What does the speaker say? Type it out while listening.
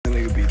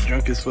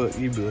drunk as fuck.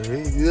 You be like,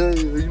 hey, yeah,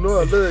 you know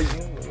I love you.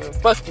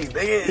 Fuck you,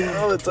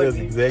 nigga. That's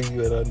exactly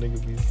what our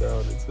nigga be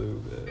sounding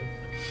too,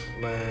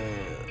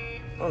 Man,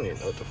 I don't even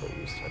know what the fuck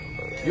you was talking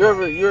about.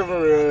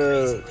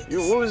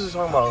 What was you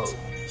talking about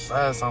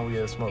last time we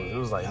had smoked? It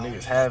was like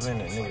niggas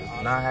having and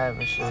niggas not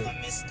having shit.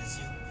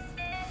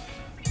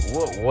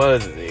 What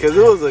was it? Because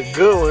it was a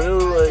good one. It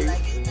was like,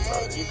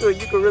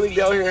 you could really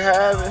be out here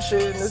having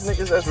shit, and there's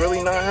niggas that's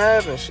really not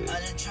having shit.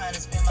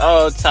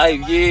 Oh,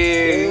 type,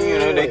 you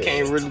know, they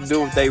can't really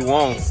do what they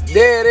want.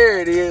 Yeah, there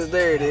it is.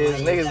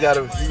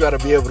 Niggas you gotta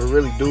be able to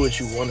really do what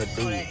you want to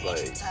do,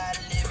 like.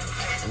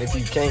 And if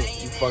you can't,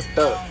 you fucked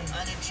up.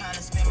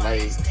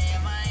 Like,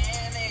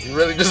 you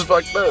really just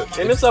fucked up.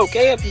 And it's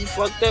okay if you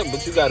fucked up,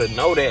 but you gotta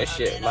know that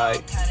shit.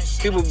 Like,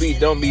 people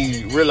don't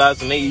be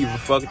realizing they even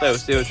fucked up,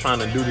 still trying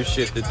to do the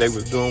shit that they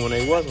was doing when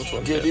they wasn't fucked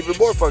up. Get even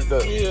more fucked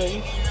up. Yeah,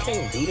 you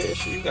can't do that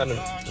shit. You gotta,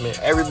 man,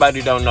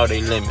 everybody don't know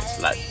their limits.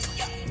 Like,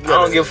 I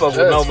don't give a fuck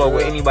with nobody,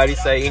 what anybody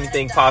say,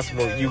 anything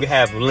possible, you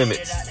have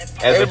limits.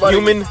 As a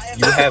human,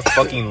 you have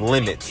fucking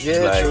limits. Yeah,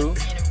 like, true.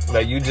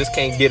 Like, you just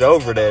can't get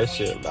over that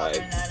shit.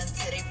 Like,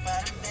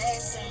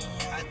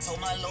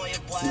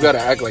 you gotta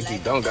act like you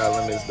don't got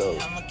limits, though.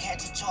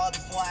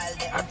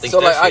 I think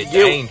that shit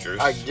dangerous.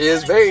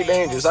 It's very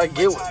dangerous. I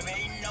get what.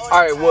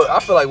 Alright, well,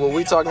 I feel like what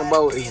we talking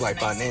about is like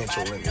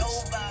financial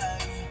limits.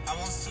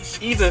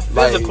 Even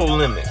physical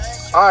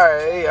limits.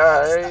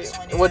 Alright.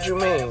 What you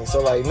mean?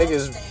 So, like,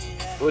 niggas,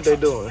 what they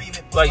doing?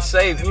 Like,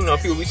 say, you know,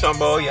 people be talking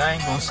about, oh, yeah, I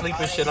ain't gonna sleep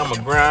and shit. I'm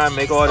gonna grind,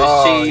 make all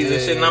this cheese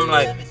and shit. And I'm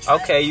like,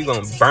 okay, you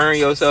gonna burn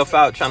yourself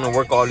out trying to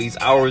work all these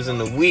hours in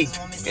the week.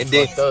 And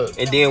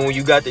then when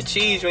you got the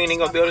cheese, you ain't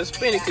gonna be able to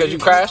spend it. Because you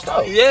crashed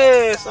out.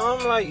 Yeah, so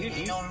I'm like, you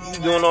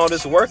doing all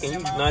this work and you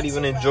not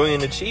even enjoying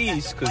the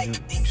cheese because you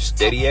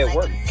steady at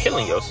work,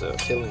 killing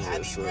yourself. You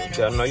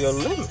gotta know your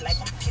limits.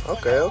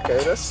 Okay,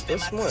 that's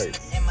smart.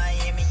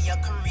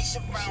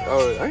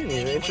 Oh, I ain't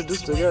even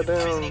introduced the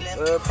goddamn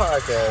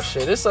podcast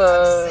shit. It's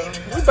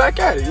we back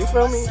at it, you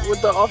feel me?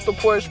 With the Off the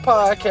Porch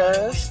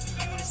podcast.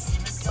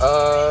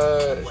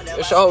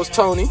 It's your host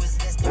Tony.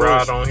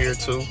 Rod on here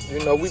too. You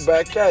know, we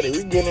back at it.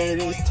 We getting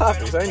into these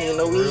topics. I didn't even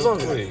know we was on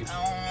there.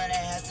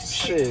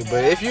 Shit,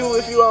 but if you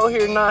out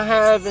here not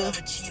having,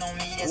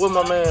 what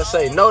my man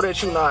say, know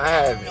that you not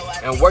having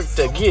and work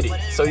to get it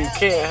so you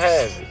can't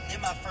have it.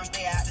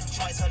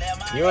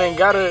 You ain't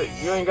gotta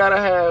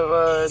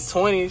have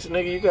 20s,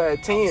 nigga. You got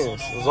 10s.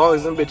 As long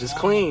as them bitches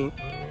clean.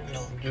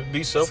 Just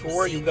be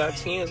self-aware. You got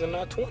 10s and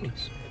not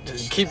 20s.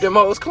 Just keep them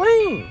hoes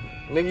clean.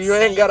 Nigga, you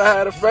ain't gotta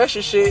have the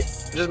freshest shit.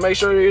 Just make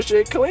sure your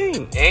shit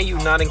clean. And you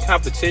not in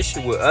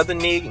competition with other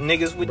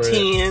niggas with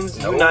 10s.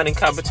 Nope. You not in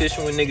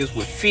competition with niggas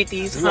with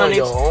 50s,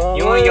 100s.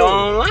 You on your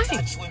own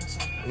lane.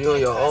 You on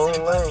your own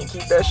lane.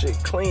 Keep that shit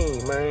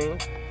clean, man.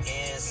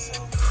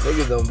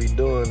 Niggas don't be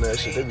doing that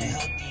shit. They be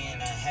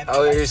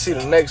out here see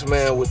the next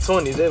man with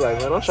 20s. They like,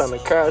 man, I'm trying to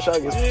crash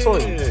out get some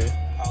 20s.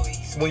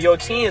 When your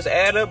 10s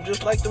add up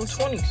just like them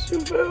 20s.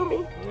 You feel me?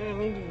 Man,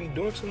 niggas be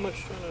doing too much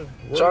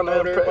trying to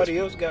what everybody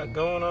else got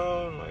going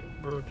on. Like,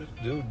 bro, just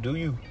do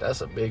you. That's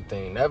a big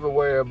thing. Never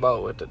worry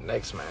about what the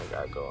next man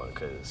got going,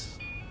 because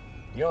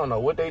you don't know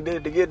what they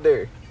did to get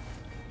there.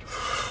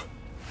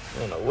 You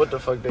don't know what the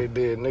fuck they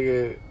did.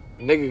 Nigga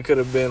could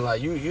have been like,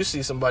 you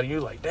see somebody, you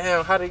like,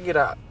 damn, how they get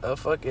a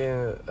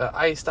fucking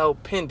iced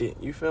out pendant,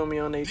 you feel me,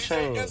 on their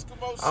chain.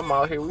 I'm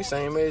out here, we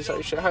same age,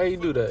 like, shit, how you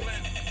do that?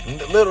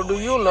 Little do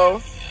you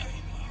know,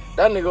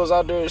 that nigga was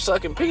out there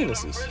sucking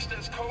penises.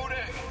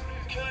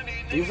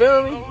 You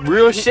feel me?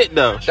 Real shit,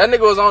 though. That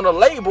nigga was on the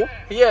label.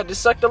 He had to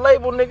suck the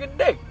label nigga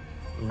dick.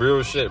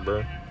 Real shit,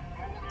 bro.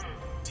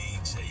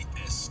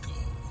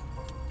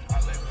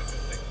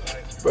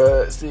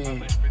 Bruh,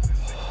 see,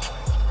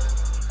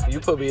 you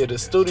put me in the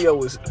studio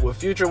with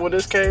Future when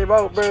this came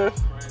out, bruh.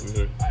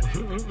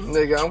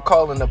 Nigga, I'm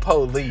calling the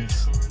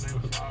police.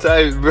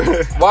 Type,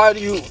 bruh. Why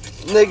did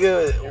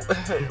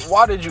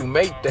you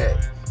make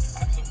that?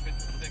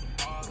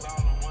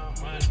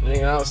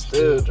 Nigga, I'm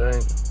still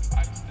drinking.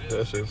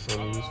 That shit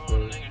funny as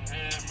fuck.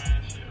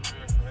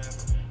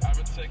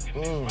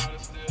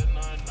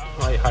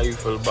 Like, how you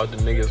feel about the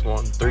niggas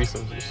wanting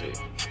threesomes and shit?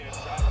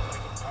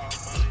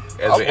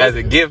 As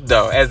a gift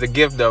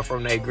though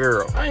from that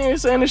girl. I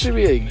ain't saying it should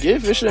be a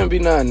gift. It shouldn't be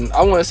nothing.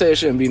 I want to say it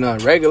shouldn't be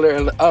nothing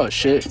regular. Oh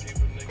shit!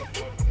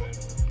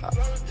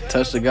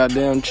 Touch the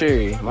goddamn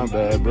cherry. My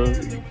bad, bro.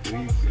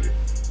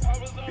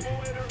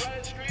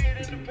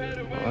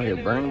 Oh, you're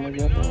burning my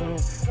goddamn.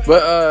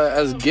 But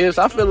as gifts,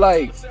 I feel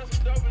like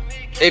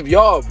if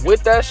y'all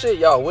with that shit,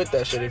 y'all with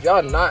that shit. If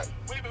y'all not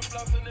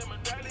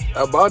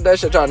about that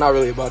shit, y'all not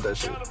really about that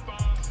shit.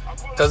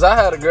 Cause I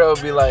had a girl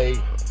be like,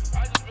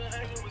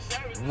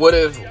 What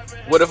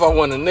if I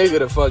want a nigga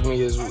to fuck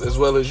me as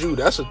well as you?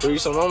 That's a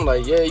threesome. I'm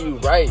like, yeah, you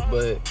right,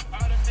 but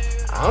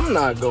I'm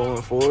not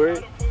going for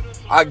it.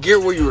 I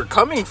get where you were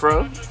coming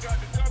from,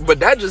 but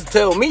that just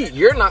tell me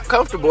you're not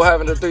comfortable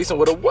having a threesome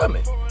with a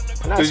woman.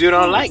 Because you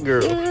don't like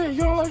girls. Yeah,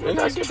 you don't like girls.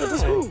 I get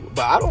that's cool.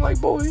 But I don't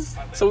like boys.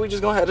 So we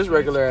just gonna have this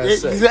regular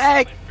ass sex.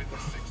 Exactly.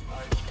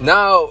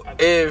 Now,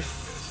 if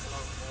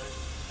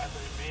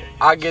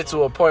I get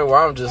to a point where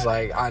I'm just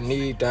like, I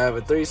need to have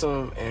a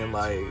threesome, and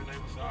like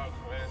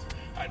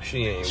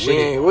she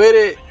ain't with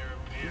it,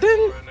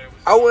 then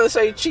I wouldn't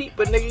say cheat,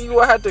 but nigga, you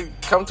would have to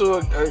come to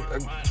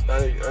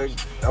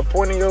a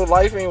point in your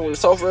life and with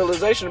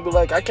self-realization to be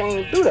like, I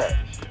can't do that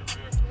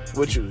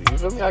with you. You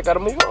feel me? I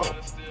gotta move on.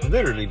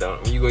 Literally,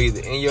 don't. You go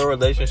either in your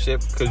relationship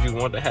because you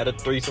want to have a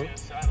threesome,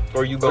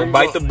 or you go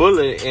bite the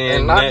bullet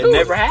and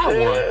never have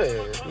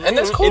one. And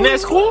that's cool. And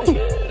that's cool.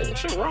 Yeah.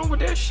 Shit wrong with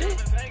that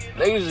shit.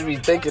 They used to be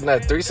thinking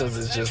that threesomes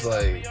is just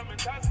like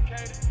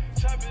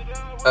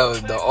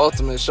the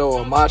ultimate show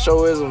or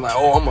machoism. Like,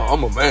 oh,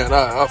 I'm a man.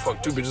 I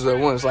fuck 2 bitches at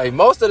once. Like,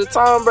 most of the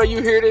time, bro,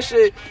 you hear this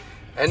shit,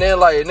 and then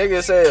like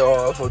niggas say,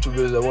 oh, I fuck 2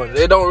 bitches at once.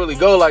 It don't really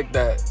go like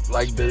that.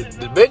 Like the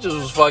bitches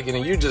was fucking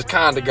and you just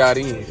kind of got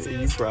in.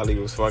 You probably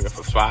was fucking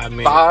for 5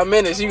 minutes. 5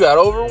 minutes, you got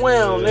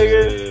overwhelmed,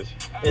 nigga.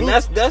 And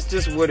that's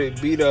just what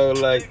it be though.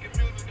 Like,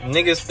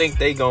 niggas think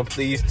they gonna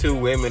please 2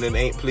 women and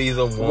ain't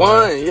pleasing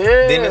one.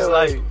 Yeah. Then it's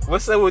like,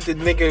 what's up with the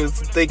niggas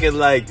thinking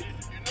like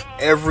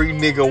every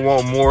nigga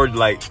want more,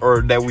 like,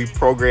 or that we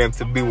programmed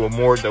to be with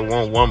more than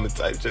one woman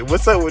type shit?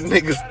 What's up with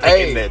niggas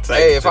thinking that type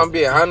shit? If I'm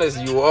being honest,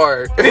 you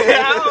are.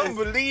 I don't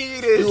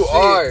believe this. You shit,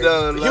 are.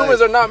 though, like,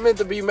 humans are not meant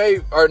to be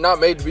made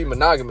to be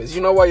monogamous.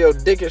 You know why your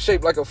dick is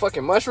shaped like a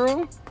fucking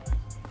mushroom?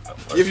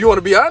 If you want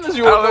to be honest,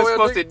 you want to know where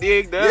supposed to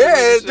dig the other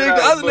dig the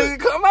other nigga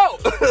come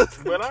out.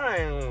 But I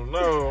don't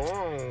know.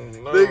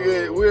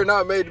 Nigga, we're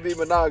not made to be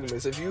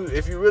monogamous. If you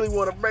really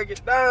want to break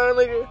it down,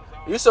 nigga,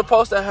 you're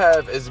supposed to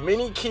have as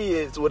many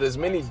kids with as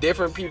many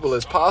different people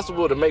as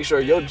possible to make sure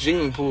your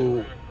gene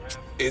pool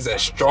is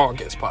as strong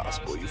as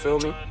possible. You feel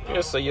me?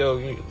 Yeah, so your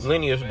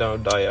lineage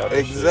don't die out.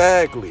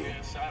 Exactly.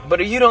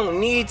 But you don't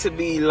need to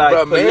be like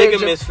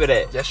polygamous for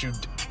that. Yes, you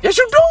do. Yes,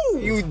 you do.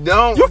 You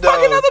don't. You're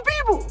fucking other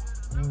people.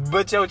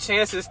 But your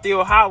chance is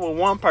still high with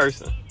one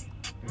person.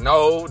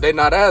 No, they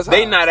not as high.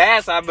 They not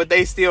as high, but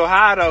they still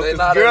high though. They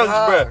not girls, as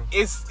high. bro,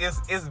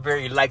 it's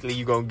very likely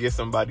you gonna get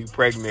somebody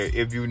pregnant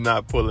if you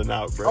not pulling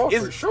out, bro. Oh,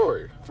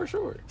 for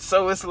sure.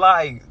 So it's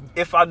like,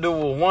 if I do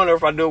it with 1 or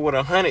if I do it with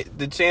 100,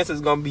 the chance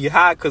is gonna be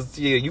high because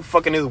you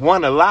fucking this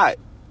one a lot.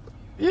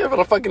 Yeah, but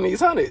I'm fucking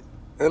these 100.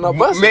 And I'm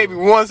busting. Maybe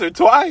once or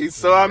twice.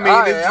 So I mean,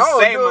 it's the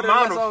same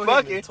amount of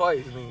fucking.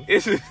 Twice, man.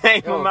 It's the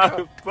same amount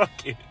of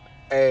fucking.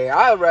 Hey,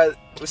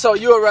 so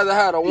you would rather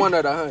have the 1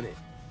 or the 100?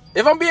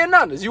 If I'm being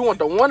honest, you want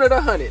the 1 or the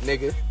 100,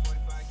 nigga?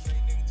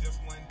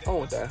 I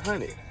want that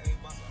 100.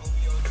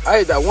 I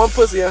ate that one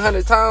pussy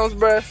 100 times,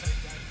 bruh.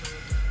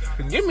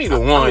 Give me the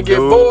one, dude. Get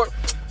bored.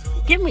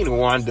 Give me the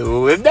one,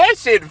 dude. If that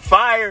shit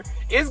fire,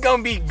 it's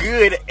gonna be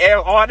good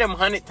all them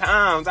 100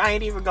 times. I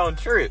ain't even gonna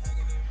trip.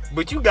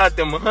 But you got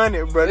them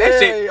 100, bro. That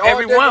shit,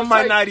 every one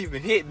might not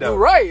even hit, though. You're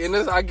right, and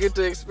I get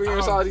to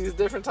experience all these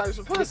different types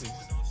of pussies.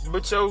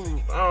 But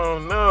I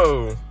don't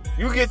know.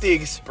 You get the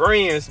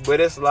experience, but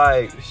it's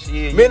like,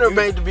 shit. Men are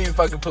made to be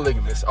fucking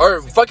polygamous.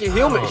 Or fucking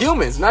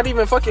humans, not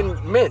even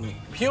fucking men.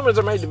 Humans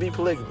are made to be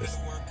polygamous.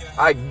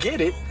 I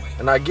get it,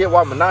 and I get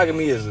why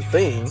monogamy is a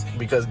thing,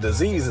 because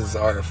diseases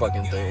are a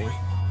fucking thing.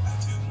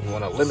 You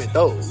want to limit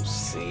those.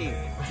 See.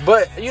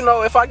 But, you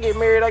know, if I get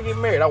married, I get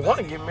married. I want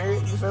to get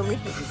married, you feel me?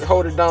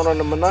 Hold it down on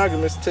the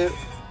monogamous tip.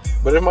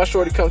 But if my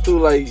shorty come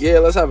through like, yeah,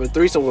 let's have a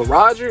threesome with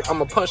Roger, I'm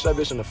going to punch that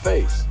bitch in the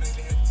face.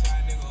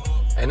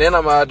 And then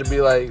I'm about to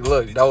be like,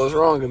 look, that was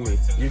wrong of me.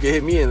 You can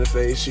hit me in the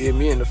face, she hit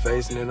me in the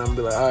face, and then I'm going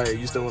to be like, all right,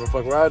 you still want to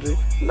fuck Roger?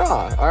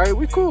 Nah, all right,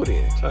 we cool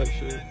then. Type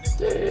shit.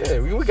 Yeah,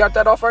 we got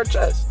that off our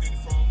chest.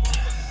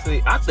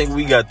 See, I think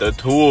we got the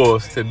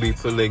tools to be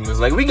polygamous.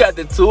 Like, we got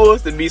the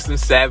tools to be some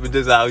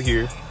savages out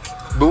here.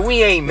 But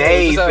we ain't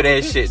made for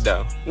that shit,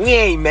 though. We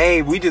ain't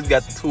made. We just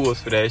got the tools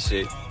for that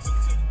shit.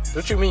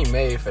 What you mean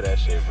made for that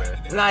shit,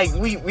 bro? Like,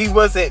 we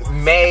wasn't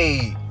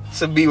made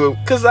to be with...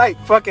 Because,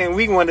 like, fucking,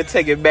 we want to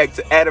take it back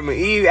to Adam and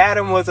Eve.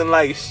 Adam wasn't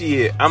like,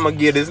 shit, I'm going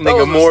to give this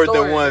nigga more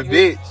than one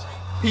bitch.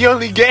 He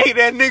only gave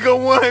that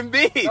nigga one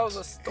bitch. That was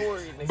a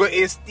story, nigga. But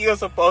it's still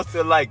supposed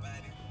to, like...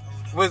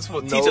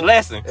 teach a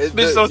lesson.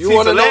 You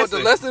want to know what the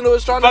lesson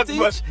was trying to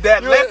teach?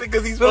 That lesson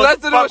because he's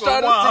supposed to fuck with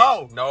one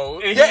hoe.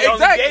 No. And he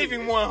only gave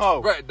him one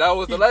hoe. Right, that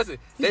was the lesson.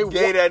 They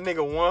gave that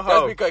nigga one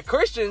hoe. That's because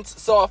Christians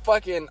saw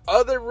fucking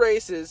other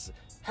races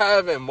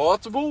having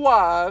multiple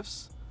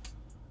wives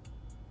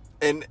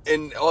and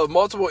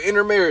multiple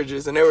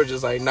intermarriages, and they were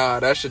just like,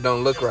 nah, that shit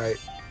don't look right.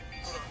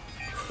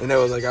 And they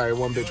was like, all right,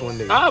 one bitch, one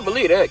nigga. I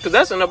believe that, because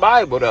that's in the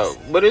Bible, though.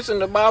 But it's in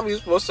the Bible, you're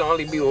supposed to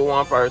only be with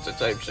one person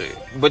type shit.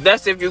 But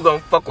that's if you gonna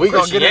fuck with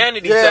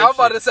Christianity type shit. Yeah, I'm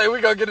about to say,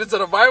 we gonna get into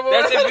the Bible.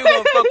 That's if you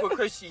gonna fuck with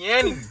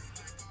Christianity.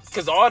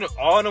 Because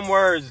all them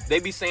words, they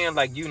be saying,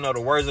 like, you know,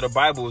 the words of the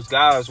Bible is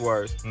God's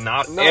words.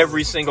 Not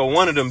every single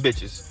one of them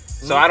bitches.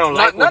 So I don't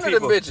like none when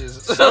of them people, bitches.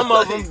 Some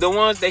of them, the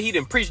ones that he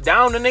done preached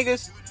down to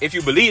niggas, if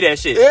you believe that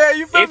shit. Yeah,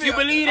 you feel me? If you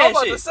believe that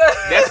shit.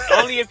 That's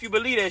only if you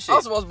believe that shit.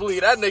 I'm supposed to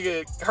believe that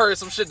nigga heard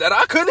some shit that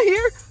I couldn't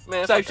hear.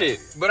 Man, type shit.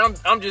 But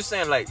I'm just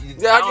saying, like,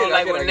 yeah, I don't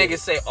like when niggas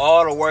say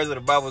all the words of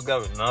the Bible is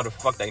God. No, the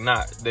fuck they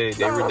not. They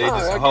just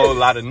a whole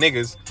lot of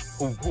niggas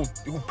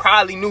who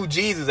probably knew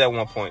Jesus at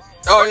one point.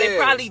 Oh, or they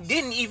probably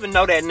didn't even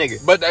know that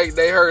nigga. But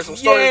they heard some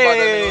stories about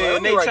that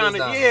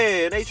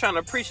nigga. And they trying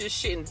to preach this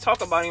shit and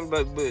talk about him,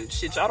 but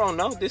shit, y'all don't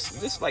know.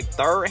 This like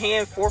third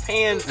hand, fourth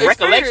hand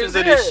recollections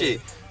of this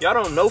shit. Y'all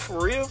don't know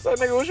for real. So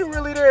nigga, was you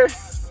really there?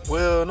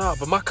 Well, no,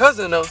 but my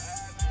cousin though.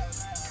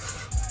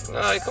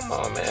 Alright, come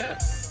on, man.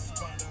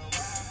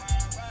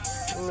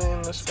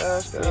 Man, this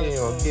fast guy. We ain't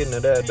gonna get into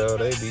that though.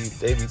 They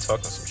be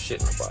talking some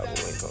shit in the Bible.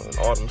 We ain't going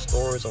all them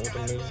stories on what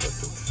them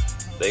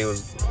niggas like. They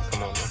was,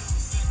 come on, man.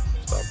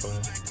 Stop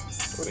playing.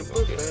 What are you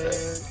gonna get into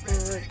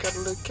that? Got a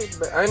little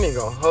kickback. I ain't even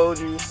gonna hold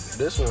you.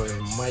 This one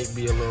might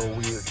be a little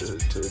weird to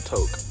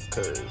toke,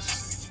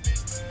 cause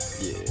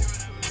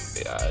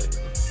I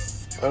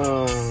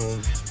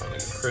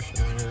think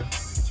Christian in here.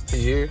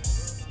 Here?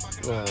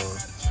 No.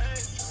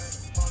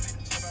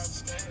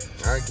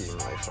 I'll give him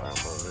like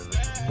 5 more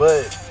minutes.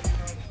 But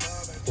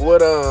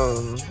what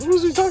who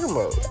was he talking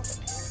about?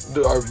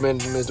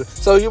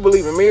 So you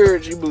believe in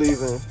marriage, you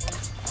believe in,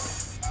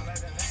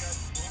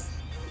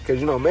 because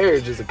you know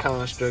marriage is a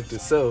construct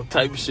itself.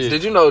 Type shit.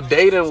 Did you know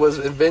dating was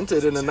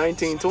invented in the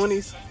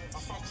 1920s?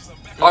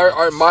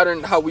 Our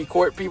modern how we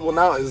court people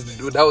now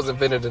that was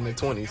invented in the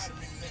 20s.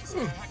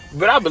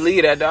 But I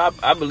believe that though.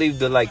 I believe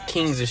the like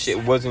kings and shit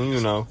wasn't,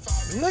 you know,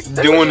 They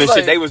doing the like,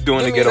 shit they was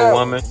doing to get a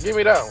woman. Give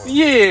me that one.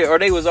 Yeah, or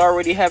they was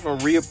already having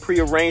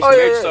prearranged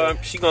marriage, yeah. so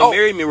she gonna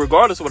marry me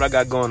regardless of what I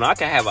got going on. I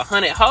can have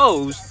 100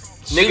 hoes,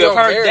 nigga. If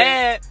her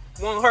dad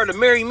want her to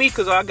marry me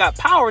because I got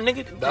power,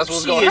 nigga. That's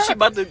what's gonna happen. She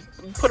about to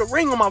put a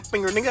ring on my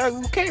finger, nigga.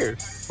 Who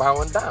cares?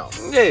 Bowing down.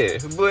 Yeah,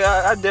 but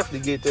I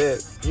definitely get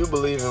that. You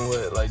believe in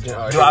what? Like, do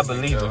I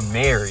believe in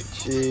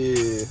marriage?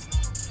 Yeah.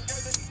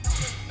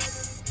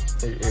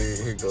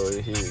 Here you go.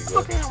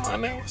 Okay, my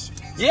name.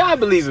 Yeah, I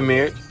believe in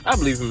marriage.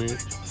 Damn,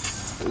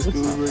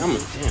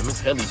 it's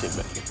heavy shit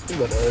back here. You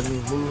better let me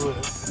move.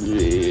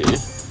 Yeah.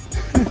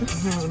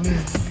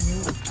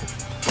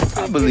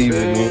 I believe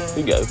in it.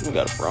 We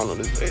got a frown on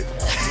his face.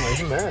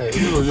 You mad?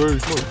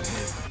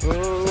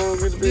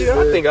 Yeah,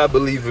 I think I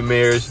believe in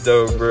marriage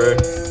though, bro.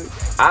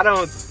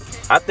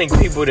 I think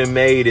people that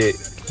made it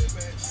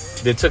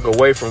that took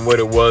away from what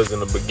it was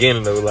in the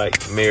beginning of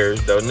like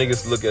marriage though.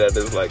 Niggas look at it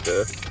as like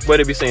what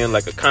they be saying,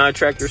 like a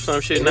contract or some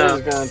shit now.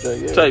 It's a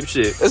contract, yeah. Type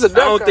shit. It's a I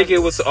don't think it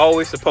was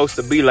always supposed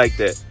to be like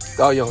that.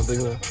 Oh, you don't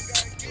think so?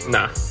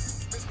 Nah.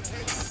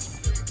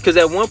 Cause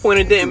at one point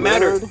it didn't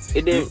matter.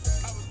 It didn't.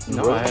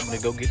 No, I had to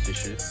go get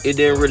this shit. It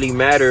didn't really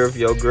matter if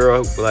your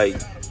girl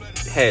like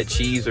had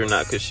cheese or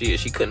not, cause she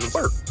couldn't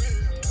work.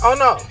 Oh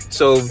no.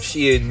 So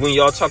when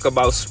y'all talk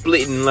about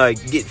splitting,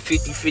 like get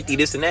 50-50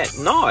 this and that,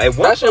 no. At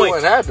one shit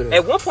wasn't happening.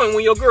 At one point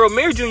when your girl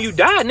married you and you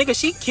died, nigga,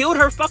 she killed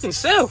her fucking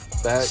self.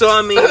 Facts. So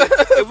I mean,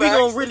 if we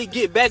gonna really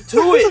get back to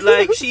it,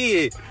 like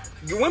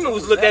women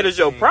was looked at as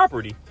your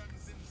property.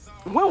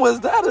 When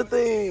was that a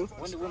thing?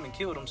 When did women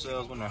kill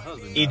themselves when their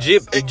husband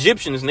died?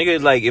 Egyptians,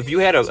 nigga, like if you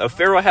had a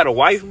pharaoh had a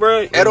wife,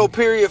 bro, Edo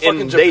period, fucking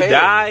and Japan. they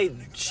died,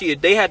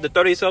 they had to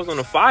throw themselves on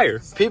the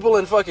fire. People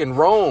in fucking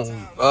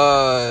Rome,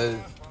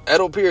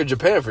 Edo period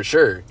Japan for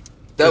sure.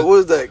 That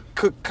was that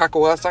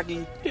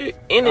Kakawasaki.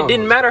 And it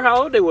didn't matter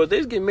how old they was. They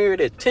was getting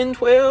married at 10,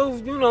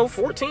 12,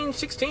 14,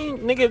 16.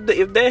 Nigga,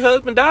 if their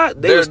husband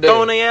died, they was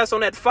throwing their ass on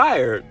that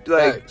fire.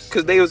 Like,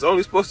 because they was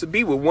only supposed to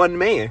be with one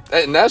man.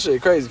 And that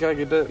shit crazy. Can I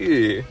get that?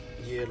 Yeah.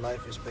 Yeah,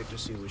 life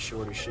expectancy was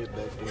short as shit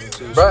back then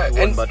too. So you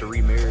wasn't about to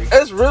remarry.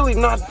 It's really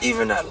not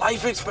even that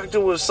life expectancy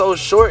was so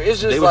short. It's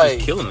just they like was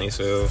just killing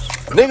themselves.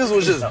 Niggas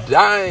was just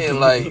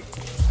dying. Like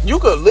you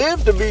could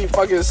live to be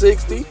fucking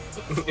 60.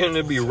 And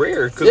it'd be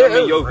rare because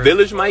your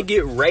village might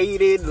get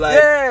raided.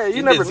 Like,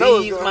 you never know.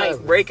 Disease might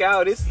break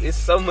out. It's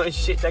so much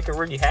shit that could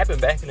really happen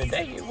back in the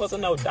day. It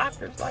wasn't no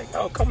doctors like,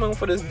 oh, come on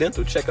for this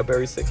dental checkup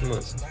every 6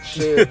 months.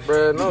 Shit,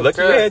 bro. No,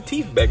 lucky you had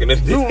teeth back in the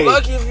day. You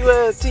lucky if you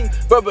had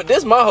teeth, but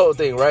this my whole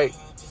thing, right?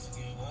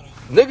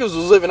 Niggas was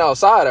living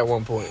outside at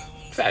one point.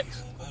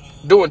 Facts.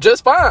 Doing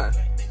just fine,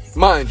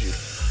 mind you.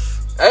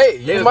 Hey,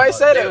 you might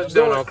say they was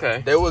doing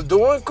okay. They was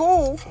doing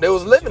cool. They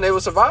was living. They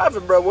was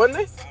surviving, bro, wasn't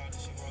they?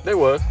 They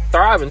was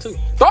thriving too.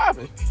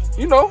 Thriving,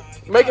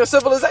 making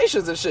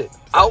civilizations and shit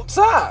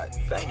outside.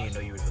 I didn't even know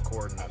you was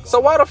recording.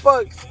 So why the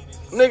fuck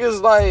niggas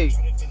like?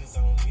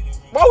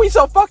 Why we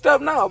so fucked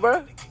up now,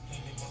 bro?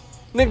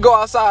 Nigga go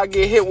outside,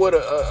 get hit with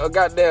a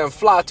goddamn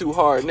fly too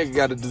hard. Nigga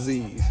got a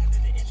disease.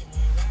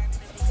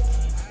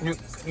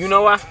 You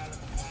know why?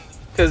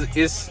 Cause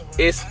it's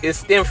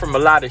stemmed from a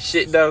lot of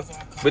shit though.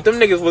 But them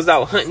niggas was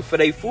out hunting for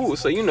their food,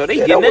 so they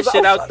getting that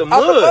shit out the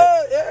mud.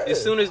 Yeah.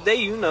 As soon as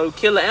they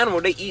kill an animal,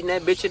 they eating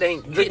that bitch. It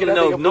ain't getting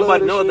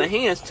nobody, no other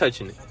hands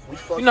touching it.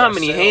 You know how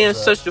many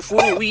hands touch the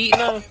food we eat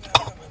now?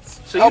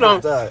 So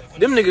them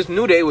niggas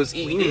knew they was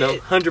eating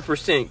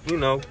 100%,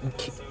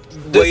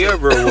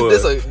 wherever it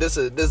was.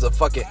 This a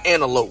fucking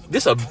antelope.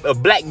 This a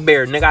black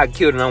bear, nigga. I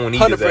killed and I want to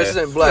eat his ass.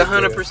 100% black.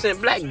 100%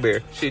 black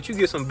bear. Shit, you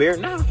get some bear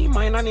now, he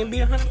might not even be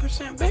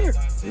 100% bear.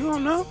 You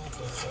don't know.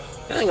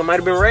 That nigga might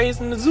have been raised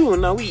in the zoo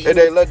and now we eating. And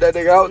they let that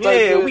nigga out?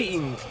 Yeah, we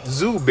eating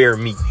zoo bear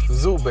meat.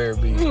 Zoo bear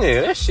meat.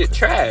 Yeah, that shit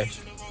trash.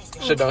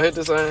 Shit don't hit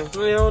the same.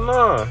 Hell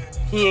nah.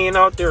 He ain't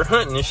out there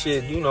hunting and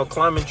shit, you know,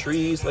 climbing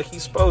trees like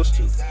he's supposed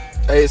to.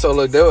 Hey, so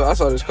look, I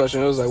saw this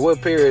question. It was like,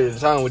 what period of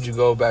time would you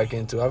go back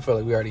into? I feel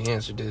like we already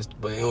answered this,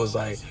 but it was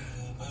like,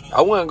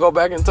 I wouldn't go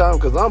back in time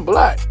because I'm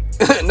black.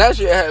 And that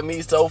shit had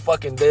me so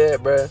fucking dead,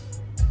 bruh.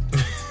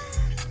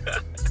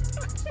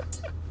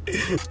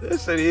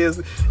 That shit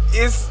is,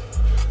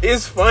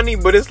 it's funny,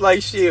 but it's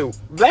like shit.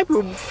 Black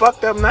people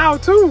fucked up now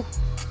too.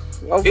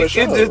 Oh, It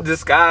sure. just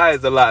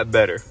disguised a lot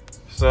better.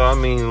 So I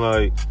mean,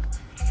 like,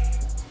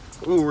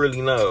 who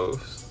really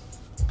knows?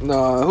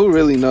 Nah, who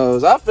really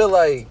knows? I feel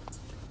like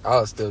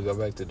I'll still go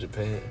back to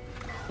Japan.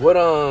 What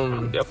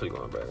I'm definitely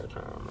going back in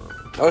time.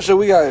 Man. Oh shit,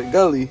 we got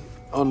Gully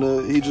on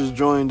the. He just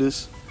joined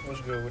us.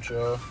 What's good with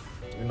y'all?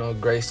 You know,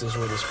 graced us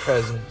with his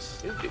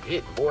presence. It's the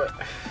hit, boy.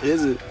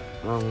 Is it?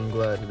 I'm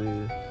glad it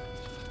is.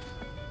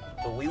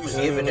 But we was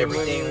given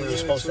everything we were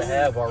supposed to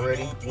have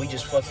already. We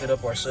just fucked it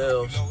up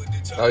ourselves.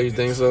 Oh, you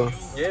think so?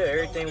 Yeah,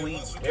 everything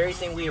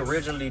we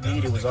originally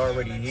needed was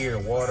already here.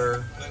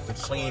 Water, the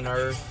clean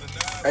earth,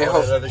 Hey,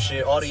 all that other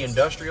shit, all the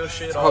industrial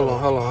shit. Hold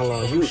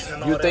on.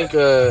 You think?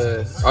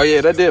 Oh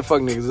yeah, that did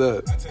fuck niggas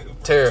up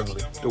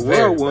terribly. The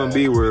world wouldn't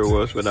be where it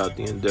was without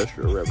the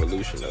Industrial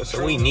Revolution, though.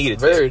 So we needed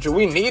Very true.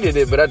 We needed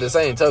it, but at the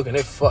same token,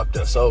 it fucked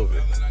us over.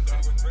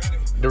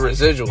 The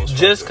residuals.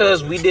 just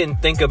because we didn't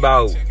think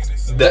about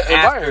the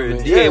after.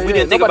 environment. Yeah, we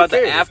didn't think nobody about the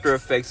cared. after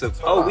effects of.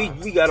 Oh,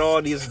 we got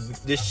all this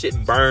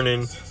shit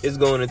burning. It's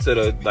going into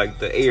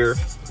the air.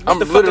 I'm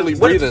the fuck literally is,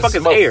 what breathing the fuck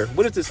smoke. is air?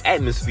 What is this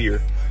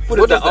atmosphere? What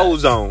What is is the that?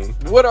 ozone?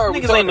 What are we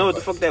Niggas talking ain't know what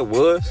about? the fuck that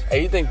was.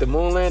 Hey, you think the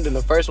moon landing,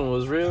 the first one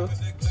was real?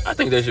 I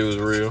think that shit was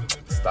real.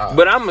 Stop.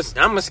 But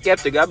I'm a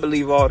skeptic. I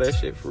believe all that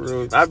shit for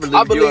real. I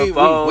believe we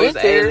UFOs, went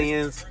there,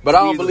 aliens. but I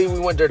don't believe we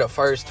went there the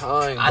first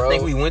time, bro. I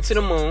think we went to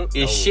the moon.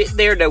 It's shit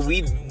there that them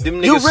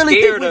niggas You really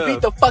think scared we of.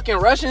 beat the fucking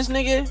Russians,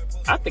 nigga?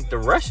 I think the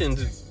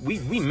Russians, we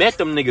met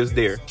them niggas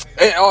there.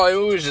 And, it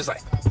was just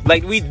like,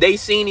 Like they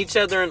seen each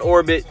other in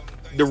orbit.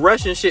 The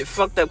Russian shit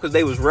fucked up because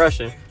they was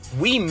Russian.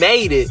 We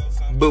made it,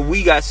 but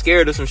we got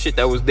scared of some shit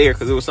that was there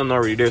because there was something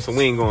already there, so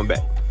we ain't going back.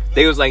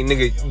 They was like,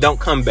 nigga, don't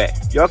come back.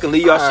 Y'all can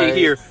leave y'all shit alright,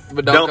 here,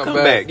 but don't come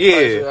back.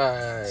 Yeah.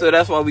 Alright. So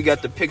that's why we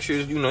got the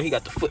pictures. You know, he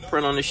got the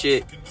footprint on the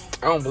shit.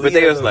 I don't believe But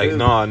they that, was though, like, dude.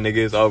 nah, nigga,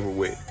 it's over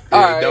with.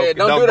 Alright,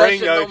 don't do that bring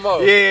shit y'all- no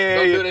more. Yeah,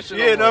 Don't do that shit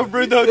no yeah, more. no,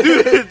 bro, don't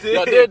do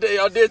that.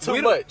 y'all did too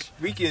We don't- much.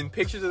 We getting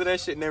pictures of that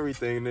shit and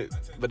everything.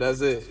 But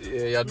that's it.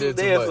 Yeah, y'all did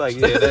too They much. was like,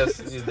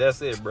 yeah,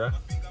 that's it, bro.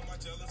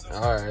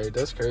 Alright,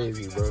 that's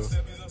crazy, bro.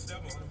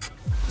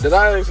 Did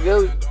I ask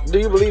Gully? Do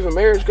you believe in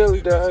marriage,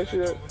 Gully? Did I ask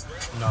you that?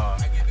 Nah.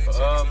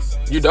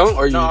 You don't,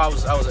 or you? No, I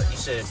was. You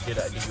said, did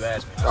you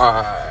ask me?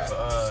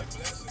 Alright.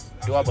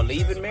 Do I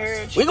believe in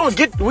marriage? We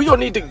gonna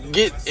need to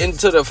get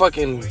into the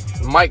fucking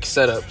mic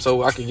setup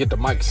so I can get the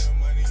mics.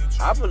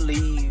 I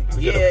believe.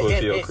 We Yeah, gotta pull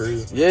to your and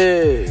crib.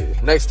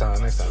 Yeah. Next time.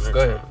 Go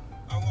ahead.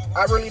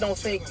 I really don't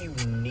think you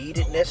need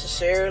it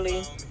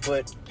necessarily,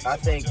 but I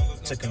think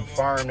to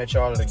confirm that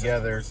y'all are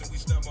together.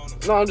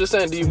 No, I'm just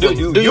saying, do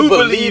you you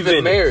believe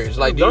in marriage?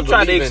 Like, do don't you try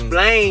to believe in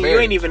explain. You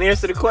marriage? ain't even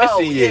answer the question Oh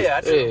yet. yeah,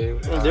 I do.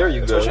 Yeah. There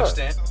you To go. an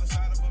extent.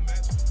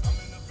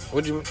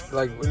 What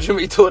you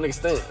mean to an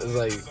extent? It's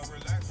like,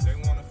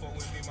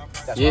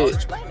 That's Yeah. what I was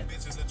explaining.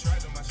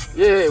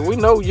 yeah, we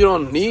know you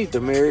don't need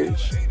the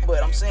marriage.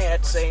 But I'm saying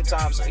at the same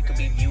time, so it could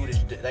be viewed as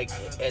like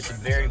at the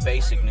very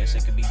basicness,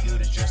 it could be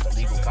viewed as just a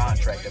legal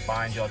contract that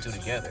binds y'all two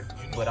together.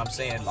 But I'm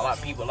saying a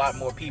lot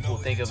more people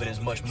think of it as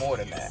much more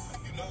than that.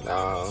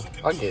 Nah,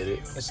 I get it.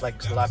 It's like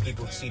a lot of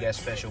people see that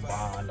special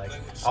bond, like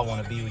I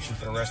want to be with you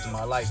for the rest of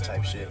my life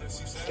type shit,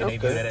 and they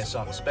view Okay. that as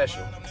something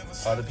special.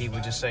 Other people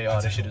just say, "Oh,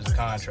 this shit is a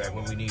contract.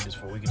 What we need is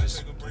for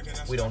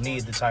we don't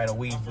need the title.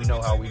 We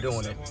know how we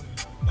doing it."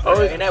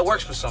 Oh, And that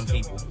works for some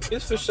people.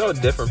 It's for sure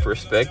different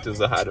perspectives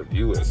of how to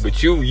view it.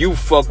 But you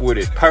fuck with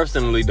it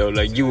personally though,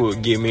 like you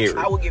would get married.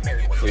 I would get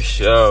married with For it.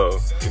 sure.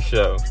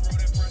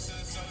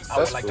 I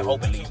would like to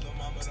hope at least.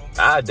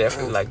 I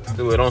definitely like to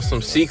do it on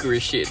some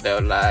secret shit though.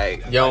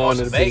 Like You don't want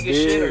Some it to be Vegas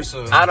shit or big.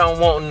 some. I don't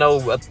want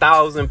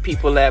 1,000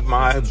 people at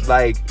my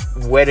like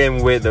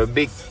wedding with a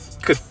big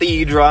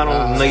cathedral. I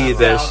don't need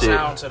that shit.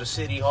 Downtown to the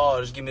city hall.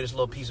 Just give me this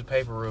little piece of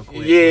paper real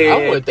quick. Yeah,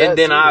 I want that and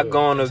then too. I go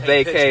on a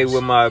Take vacay pictures.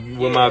 with my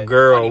Yeah,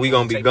 girl. like, We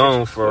gonna be take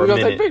gone pictures. for We're a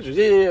gonna minute, take pictures.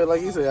 Yeah,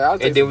 like you said. I'll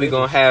take and then some we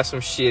gonna pictures have some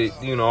shit,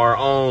 our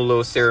own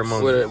little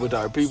ceremony. with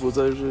our people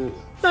type shit.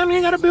 I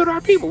mean, gotta build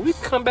our people. We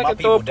can come back My and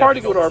throw a people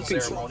party with definitely our go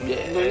to people. the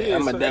ceremony. Yeah,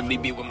 I'ma definitely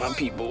be with my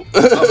people.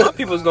 My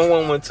people's gonna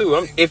want one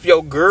too. If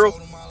your girl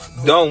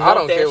don't want I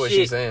don't that care what shit,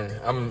 she's saying.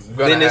 I'm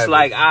gonna then it's have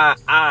like it.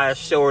 I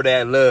show her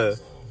that love.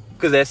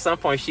 Cause at some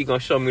point she gonna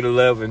show me the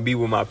love and be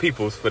with my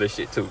peoples for the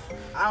shit too.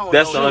 I don't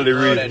That's know the no only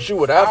girl reason. that- She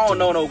would I have don't to.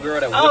 know no girl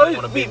that Oh, wouldn't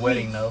want a big we-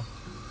 wedding though.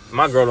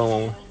 My girl don't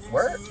want one.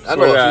 Word. I know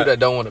Swear a few God. that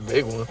don't want a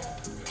big one,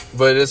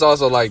 but it's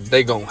also like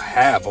they gonna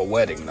have a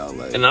wedding though.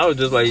 Like, And I was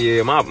just like,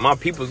 yeah, my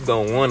people's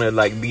gonna wanna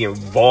like be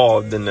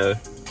involved in the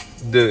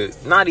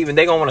not even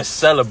they gonna wanna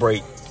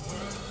celebrate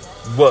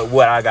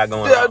what I got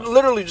going Yeah, I on.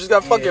 literally just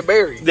got fucking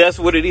buried. That's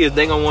what it is.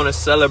 They gonna want to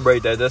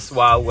celebrate that. That's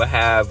why I would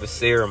have a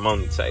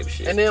ceremony type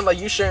shit. And then like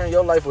you sharing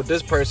your life with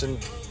this person,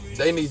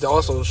 they need to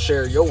also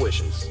share your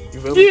wishes. You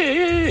feel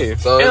me? Yeah.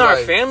 So and it's our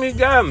like- family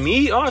got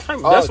me all the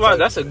time. That's why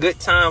that's a good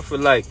time for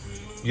like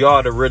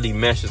y'all to really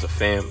mesh as a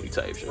family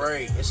type shit.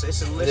 Right. It's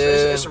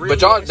Yeah, really,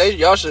 but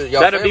y'all should.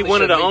 Y'all That'll be family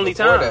one of should the meet only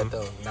before times. that,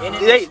 though.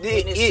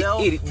 And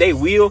Nah. They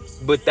will,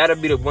 but that'll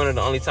be one of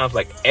the only times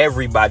like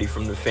everybody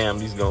from the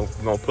family's gonna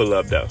pull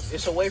up though.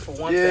 It's a way for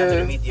one Yeah. family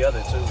to meet the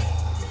other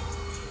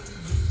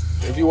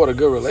too. If you want a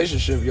good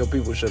relationship, your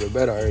people should have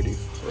bet already.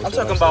 I'm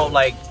talking about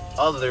like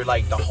other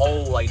like the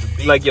whole like the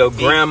big, Like your big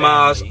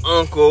grandma's family.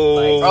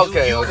 uncle, Like,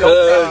 Okay, you- okay.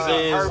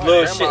 cousins, little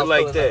Grandma shit like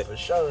pulling that. up for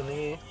sure,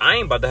 nigga. I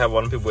ain't about to have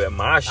all them people at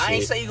my shit. I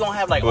ain't say you gonna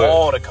have like But,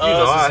 all the you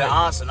cousins know, and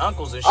aunts and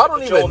uncles and shit. I don't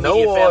but even your know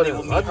immediate all family them.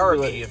 will I meet just her be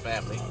like- immediate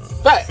family.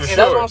 Facts. For That's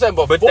sure. what I'm saying.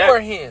 But that-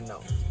 Beforehand,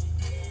 though.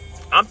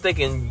 I'm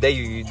thinking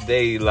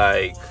they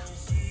like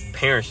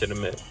parents should have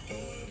met.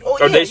 Oh,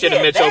 Or yeah, they should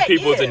have yeah, met your that,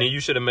 peoples yeah. and then you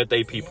should have met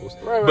they peoples.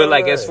 Right, But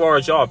like right. as far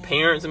as y'all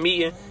parents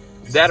meeting,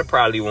 that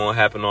probably won't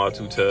happen all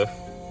too tough.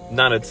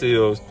 Not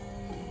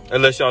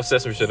unless y'all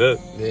set some shit up.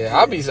 Yeah,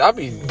 I'll be Gotta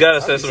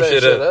I'll set be some setting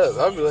shit up.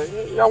 I'll be like,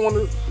 yeah, y'all want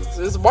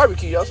to? It's a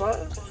barbecue, y'all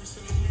son.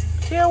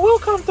 Yeah, we'll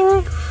come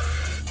through.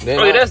 Then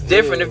Oh, yeah, that's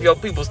different if your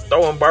people's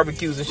throwing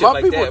barbecues and shit My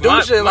like people that.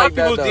 do shit my like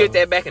that, people though. did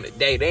that back in the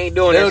day. They ain't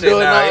doing They that don't shit do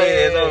it now. now, Yeah, yeah,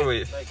 it's yeah. over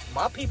with. Like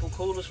my people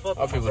cool as fuck.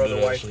 My My people brother,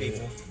 do that wife shit.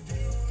 people.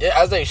 Yeah,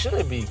 as they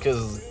should be,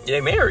 because Yeah,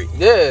 they married.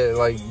 yeah,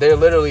 like they're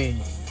literally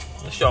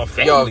That's y'all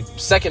y'all family.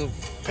 second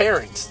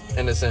parents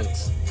in a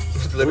sense.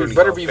 It's literally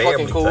better y'all be family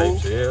fucking cool.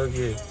 type shit. Hell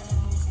yeah.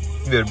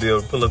 You better be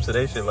able to pull up to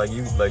that shit like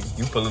you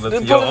pulling up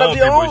Then to your pulling own up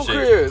your people's own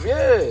shit. crib,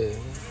 yeah.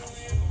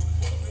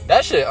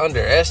 That shit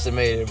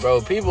underestimated,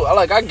 bro. People,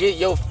 I get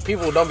your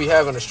people don't be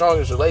having the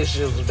strongest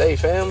relationships with their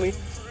family,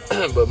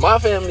 but my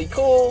family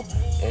cool,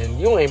 and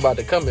you ain't about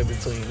to come in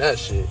between that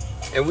shit.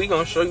 And we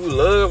gonna show you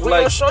love, We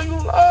like gonna show you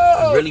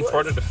love. really bro.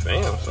 part of the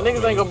fam. So,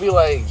 Niggas ain't gonna be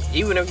like,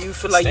 even if you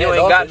feel like you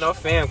ain't got no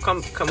fam, come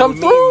with Come me,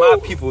 through. my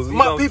people. You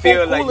My don't people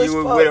feel cool like as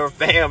you fuck. with a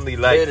family,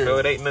 like so Literally.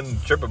 it ain't nothing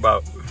to trip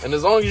about. and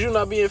as long as you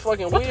not being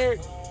fucking weird,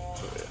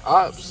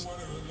 ops.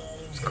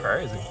 It's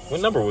crazy. What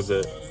number was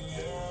that?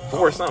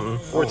 4 something,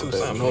 4-2 Pay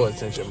something. No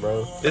attention,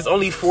 bro. There's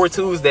only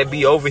 4-2s that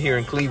be over here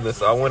in Cleveland,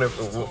 so I wonder if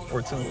what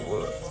 4-2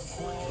 was.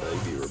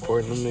 They be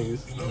reporting them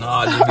niggas.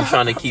 Nah, just be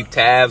trying to keep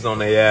tabs on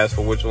their ass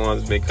for which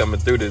ones been coming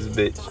through this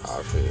bitch.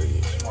 I feel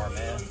you. Smart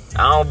man.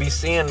 I don't be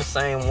seeing the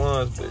same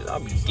ones, but I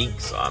be geek,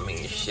 so I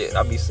mean, shit.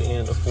 I be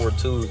seeing the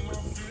 4-2s, but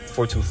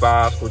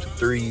 4-2-5s,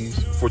 4-2-3s,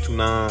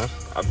 4-2-9s.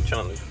 I be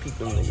trying to peep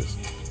them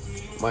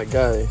niggas. My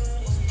guy.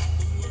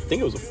 I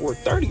think it was a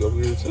 430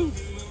 over here too.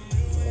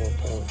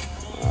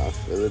 I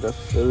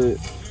feel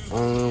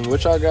it.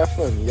 What y'all got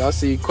for me? Y'all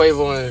see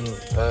Quavo and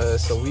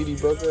Saweetie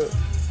broke up?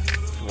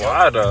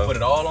 Why though? Put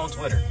it all on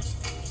Twitter.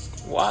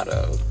 Why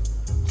though?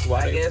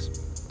 Why? I guess.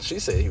 She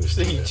said he was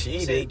He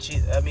cheating.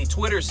 cheated. I mean,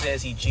 Twitter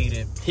says he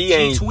cheated. He She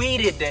ain't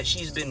tweeted that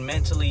she's been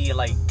mentally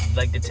like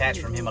detached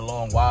from him a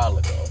long while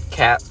ago.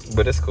 cap,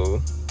 but it's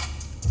cool.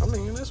 I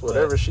mean, that's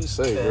whatever she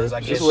say, bro. Because I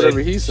Just guess whatever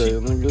he say. I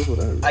mean, just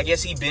whatever. I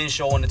guess he been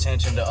showing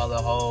attention to other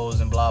hoes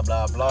and blah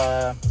blah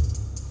blah.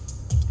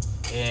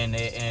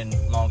 And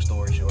long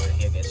story short,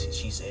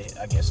 she said,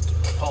 I guess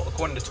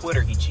according to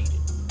Twitter, he cheated.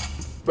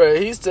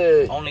 Bro, he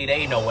said Only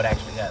they know what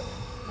actually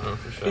happened.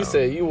 For sure. he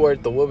said you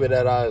weren't the woman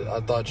that I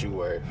thought you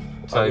were.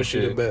 I Type wish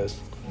you the shit. best.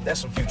 That's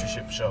some future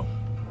shit for sure.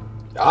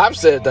 I've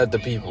said that to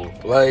people.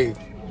 Like,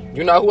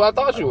 you're not who I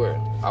thought you were.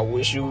 I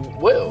wish you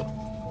well.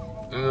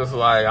 And it's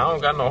like I don't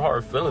got no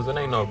hard feelings. It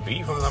ain't no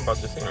beef. I'm not about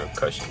to sit here and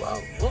cuss you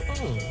out.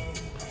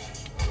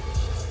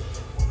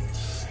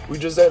 We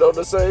just ain't on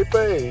the same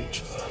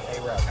page. Hey,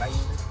 Rob, can I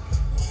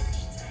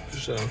use For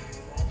sure.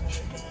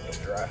 this?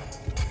 Dry.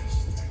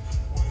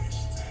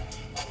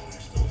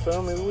 You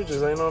feel me? We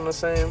just ain't on the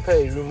same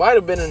page. We might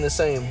have been in the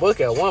same book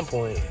at one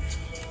point,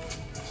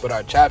 but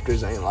our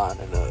chapters ain't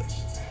lining up.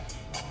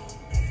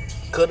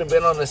 Could have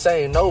been on the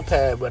same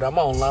notepad, but I'm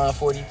on line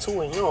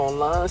 42 and you're on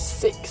line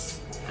 6.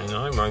 You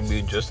know, it might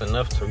be just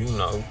enough to, you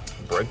know,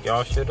 break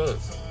y'all shit up.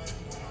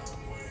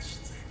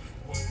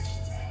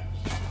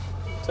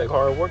 Take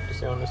hard work to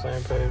stay on the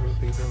same page with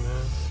people,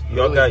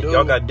 man.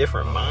 Y'all got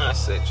different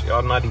mindsets.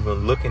 Y'all not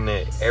even looking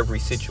at every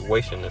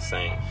situation the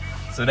same.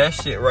 So that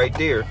shit right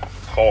there,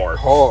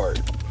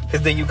 hard.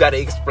 Cause then you gotta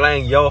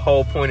explain your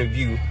whole point of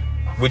view,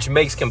 which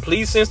makes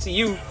complete sense to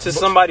you, to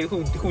somebody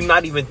who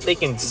not even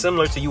thinking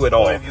similar to you at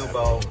all. Point of view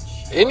about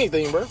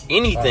Anything, bro.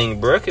 Anything,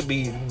 bro. It could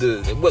be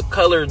what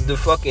color the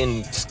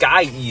fucking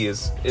sky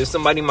is. If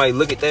somebody might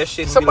look at that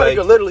shit and Somebody be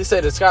could like, literally say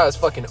the sky is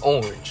fucking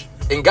orange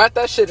and got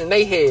that shit in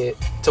their head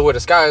to where the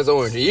sky is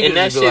orange. And, you and can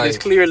that just be shit like, is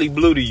clearly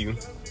blue to you.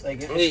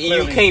 like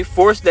You can't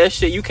force that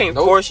shit. You can't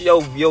Nope. force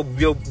your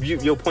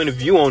point of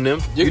view on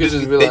them. You can just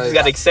be they like- just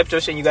gotta accept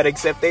your shit and you gotta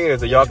accept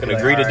theirs, or y'all can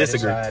agree to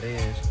disagree. That's how it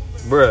is.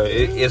 Bruh,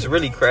 it's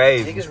really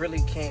crazy. Niggas really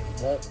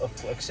won't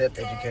accept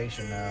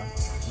education now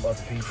from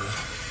other people.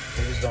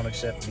 They just don't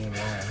accept being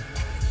wrong.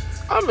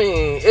 I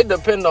mean, it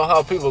depends on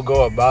how people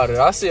go about it.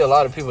 I see a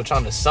lot of people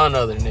trying to sun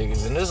other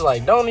niggas, and it's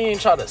like, don't even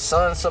try to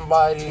sun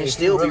somebody if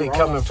still you really be wrong,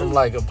 coming from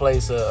like a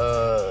place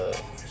of.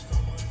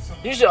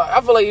 You should. I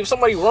feel like if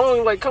somebody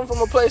wrong, like come from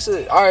a place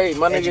of, all right,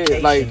 my nigga,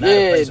 Education, like not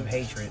a place yeah, of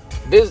hatred.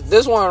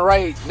 this one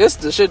right, this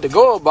the shit to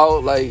go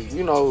about. Like,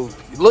 you know,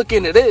 look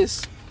into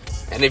this,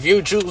 and if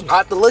you choose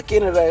not to look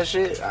into that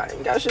shit, I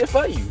ain't got shit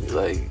for you.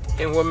 Like,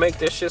 And what make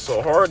that shit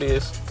so hard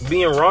is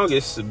being wrong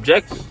is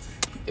subjective.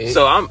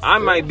 So I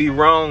might be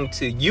wrong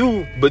to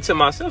you, but to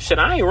myself, shit,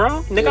 I ain't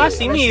wrong. Nigga, I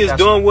see me as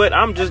doing what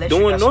I'm just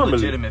doing normally.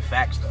 Legitimate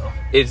facts, though.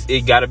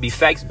 It gotta be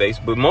facts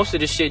based, but most of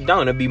the shit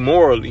don't. It be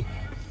morally.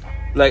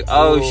 Like,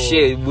 oh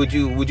shit, would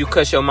you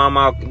cuss your mama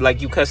out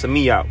like you cussing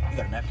me out? You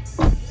got a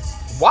napkin?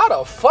 why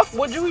the fuck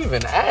would you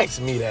even ask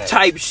me that?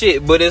 Type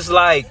shit, but it's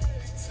like,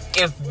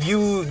 if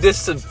you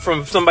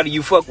from somebody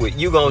you fuck with,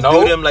 you gonna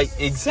do them like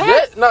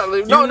exactly.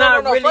 You're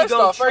not really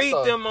gonna treat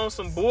them on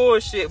some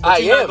bullshit,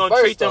 but you're not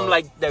gonna treat them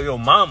like they're your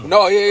mama.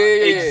 No, yeah.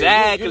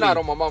 Exactly. You're not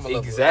on my mama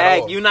level.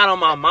 Exactly. You're not on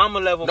my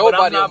mama level. Nobody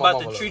but I'm not on my about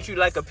to mama treat you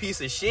like a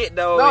piece of shit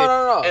though.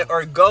 No.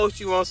 Or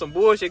ghost you on some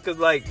bullshit because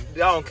like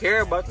y'all don't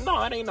care about.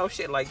 No, it ain't no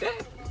shit like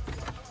that.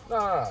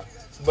 Nah.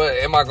 But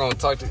am I gonna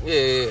talk to?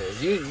 Yeah.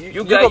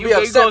 You gonna be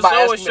upset by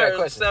asking me that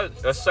question.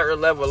 A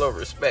certain level of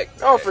respect.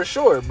 Oh, for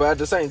sure. But at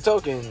the same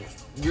token,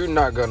 you're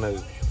not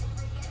gonna.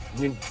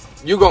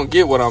 You gonna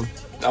get what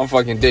I'm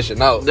fucking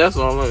dishing out. That's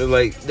what I'm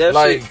like.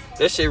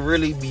 That shit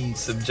really be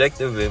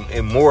subjective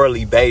and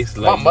morally based.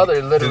 Like, my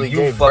mother literally do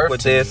you gave fuck birth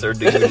with to this me. or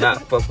do you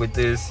not fuck with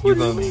this? You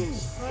gonna be.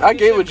 I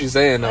get what you're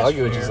saying though. I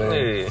get what you're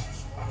saying. Yeah.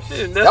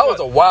 Shit, That was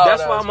a wild.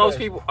 That's why ass most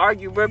question. people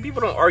argue, bro.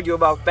 People don't argue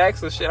about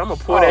facts and shit. I'm gonna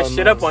pull that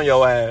shit up on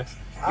your ass.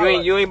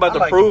 You ain't about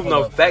to prove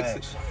no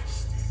facts.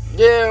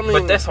 Yeah, I mean,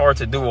 But that's hard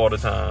to do all the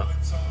time.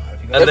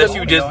 Unless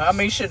you just, I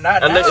mean, shit.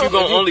 Not unless now. you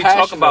gonna only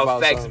talk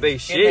about facts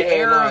based In the shit,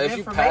 era of if you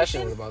information?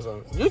 passionate about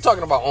something, you're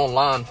talking about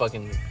online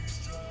fucking. which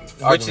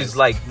arguments. is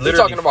like You're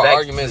literally talking about facts.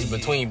 arguments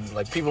between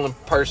like people in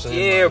person.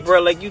 Yeah, like,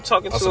 bro. Like you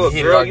talking on to some a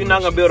heated girl, you're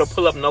not argument gonna be able to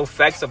pull up no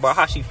facts about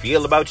how she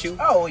feel about you.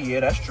 Oh yeah,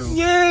 that's true.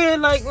 Yeah,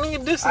 like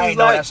nigga, this I is ain't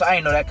know like. that. I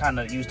ain't know that kind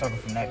of. You was talking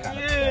from that kind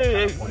of. that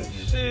kind of point of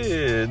view.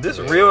 Shit. This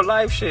real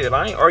life shit.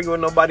 I ain't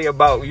arguing with nobody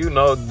about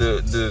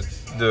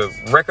the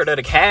record of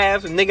the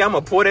Cavs. Nigga, I'm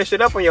gonna pull that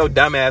shit up on your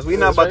dumb ass. We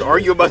not about to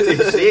argue about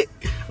this shit.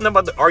 I'm not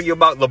about to argue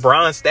about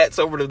LeBron's stats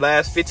over the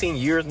last 15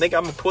 years. Nigga,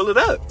 I'm gonna pull it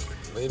up.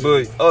 maybe.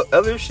 But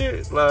other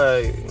shit,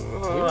 like,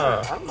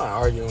 I'm not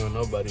arguing with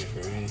nobody for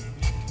real.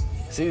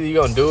 See, you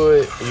gonna do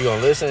it, or you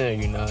gonna listen, or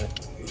you not.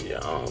 yeah,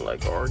 I don't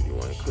like arguing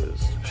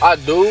because I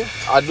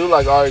do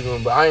like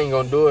arguing, but I ain't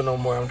gonna do it no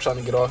more. I'm trying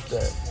to get off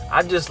that.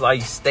 I just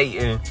like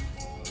stating,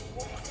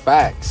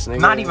 Facts,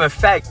 nigga. not even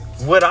fact,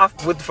 what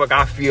the fuck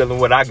I feel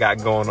and what I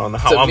got going on,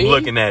 how To I'm me?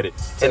 looking at it.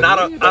 To And I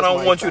me, don't that's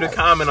want like you to facts.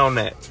 comment on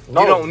that. No.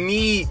 You don't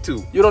need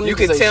to. You don't need You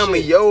to can say tell me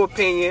shit. your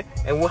opinion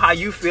and how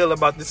you feel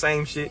about the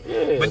same shit.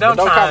 Yeah, but don't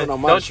comment on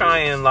my shit. try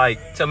and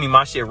like tell me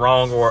my shit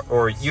wrong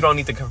or you don't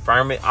need to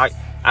confirm it.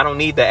 I don't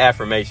need the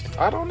affirmation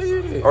I don't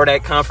need it. or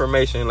that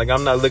confirmation. Like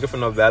I'm not looking for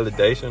no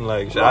validation.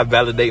 Like should I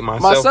validate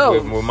myself.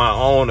 With my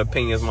own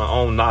opinions, my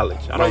own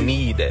knowledge? I don't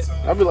need that.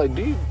 I'd be like,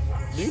 do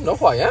you know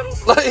who I am?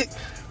 Like,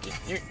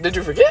 did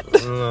you forget?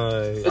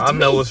 Like, I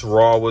know what's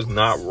raw, what's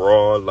not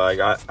raw. Like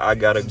I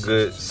got a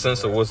good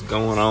sense of what's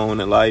going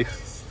on in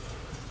life.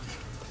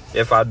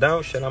 If I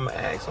don't, shit, I'ma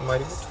ask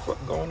somebody what the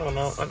fuck going on. I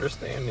don't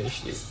understand this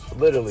shit.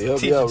 Literally, help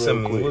Teach me it out to real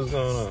me. quick. What's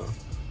going on?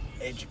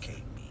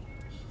 Educate me.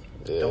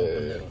 Yeah. Don't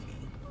belittle me.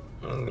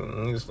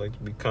 Niggas like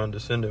to be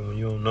condescending when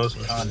you don't know some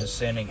shit.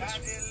 Condescending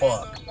as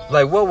fuck.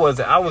 Like what was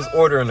it? I was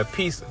ordering a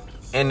pizza,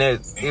 and it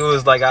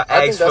was like I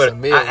think asked that's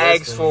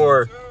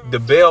for a Midwestern. the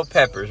bell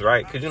peppers,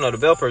 right? Because you know the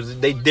bell peppers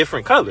they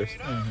different colors,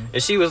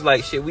 and she was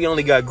like, "Shit, we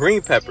only got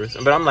green peppers."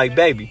 But I'm like,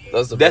 "Baby,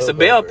 That's a a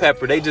bell pepper.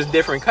 pepper. They just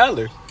different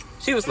colors."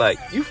 She was like,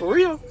 "You for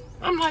real?"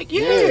 I'm like, "Yeah,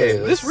 this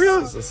it's- real."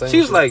 it's the same She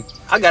was shit. like,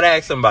 "I gotta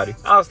ask somebody."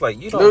 I was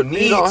like, "You don't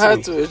need you don't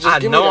have to. It's just I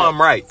give me know that.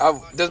 I'm right."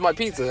 There's my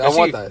pizza. I And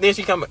want that. Then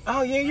she come,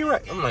 "Oh yeah, you're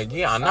right." I'm like,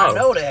 "Yeah, I I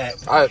know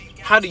that.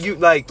 how do you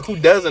like? Who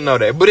doesn't know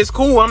that? But it's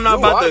cool. I'm not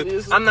You about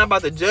obviously. to. I'm not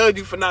about to judge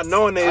you for not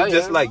knowing that. It's I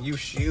just am. like you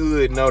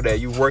should know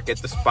that. You work at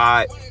the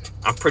spot.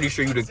 I'm pretty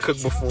sure you done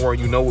cooked before.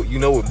 You know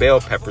what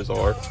bell peppers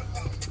are.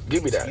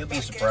 Give me that. You'll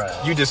be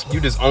surprised. You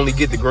just only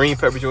get the green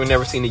peppers. You ain't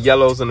never seen the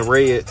yellows and the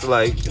reds.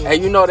 Like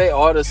And you know they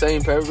all the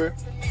same pepper.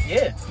 Yeah.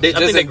 I Just think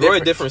they in grow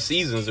at different- different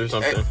seasons or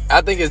something.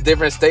 I think it's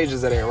different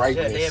stages of their Yeah,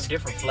 ripeness. they have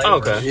different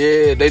flavors.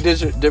 Okay. Yeah, they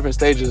did different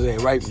stages of their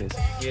ripeness.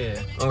 Yeah. Okay,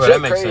 Shit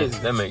that makes crazy. sense.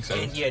 That makes And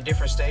sense. yeah,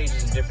 different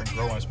stages and different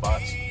growing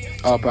spots.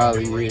 Oh,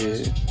 probably,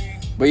 yeah.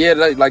 But yeah,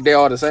 like they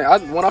all the same.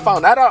 When I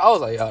found that out, I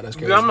was like, oh, that's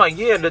crazy. I'm like,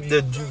 yeah,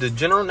 the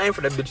general name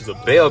for that bitch is a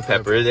bell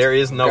pepper. There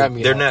is no, Got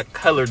me they're that. not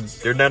colored.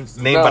 They're not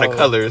named by the No.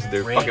 colors.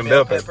 They're Green fucking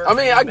bell bell pepper. I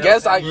mean, I Green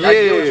guess bell I pepper.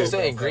 get what Yeah. you're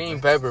saying,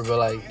 green pepper, but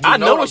like, I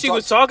know what I'm she talking-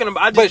 was talking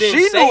about. I just But didn't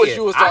she say knew what it. she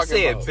was I talking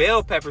said about.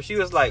 bell pepper. She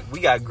was like, "We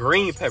got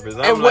green peppers."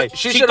 I'm And what- like,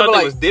 she she should've thought been they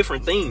like- was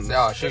different things.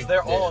 Nah, Because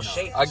they're all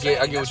shaped the I get same. what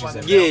That's you're why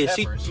saying. they're Yeah,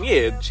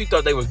 bell peppers. she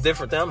thought they was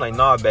different. I'm like,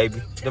 nah,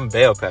 baby, them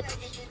bell peppers.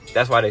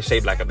 That's why they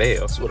shaped like a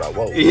bell. That's what I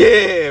want.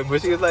 Yeah,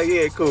 but she was like,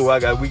 yeah, cool.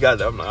 We got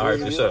that. I'm like, all right,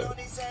 for sure.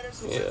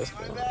 Yeah, that's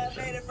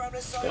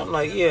cool. I'm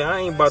like, yeah, I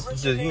ain't about to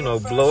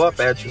just, blow up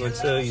at you and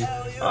tell you,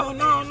 oh,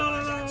 no.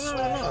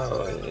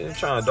 I'm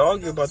trying to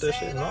dog you about that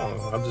shit.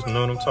 No, I just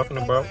know what I'm talking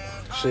about.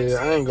 Shit,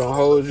 I ain't gonna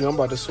hold you. I'm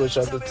about to switch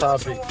up the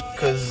topic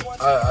because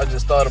I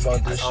just thought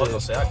about this shit. I was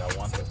gonna say, I got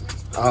one.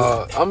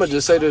 I'm gonna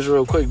just say this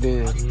real quick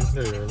then.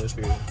 Yeah, let's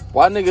hear it.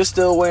 Why niggas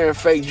still wearing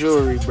fake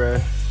jewelry,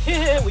 bruh?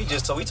 Yeah, we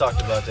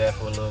talked about that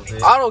for a little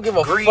bit. I don't give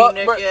a Green fuck,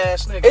 neck bruh.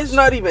 ass niggas. It's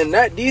not even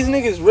that. These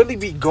niggas really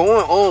be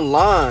going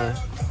online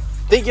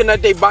thinking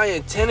that they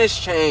buying tennis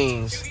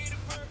chains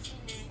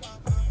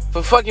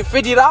for fucking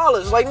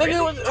 $50. Like, nigga,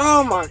 Really?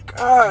 oh my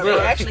god. Bro, Bro.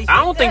 actually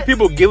I don't think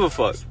people give a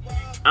fuck.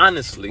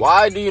 Honestly.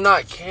 Why do you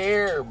not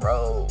care,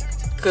 bro?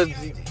 Because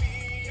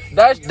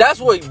that's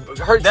what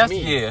hurts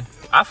me. Yeah.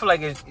 I feel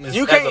like it's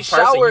You as can't a person,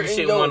 shower you in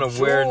shouldn't your want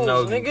to wear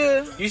jewels,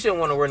 nigga. You shouldn't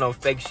want to wear no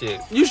fake shit.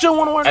 You shouldn't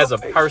want to wear As no a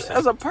fake person. shit.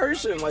 As a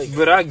person, like.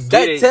 But I get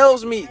That it.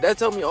 tells me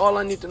all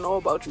I need to know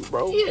about you,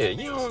 bro. Yeah,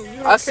 you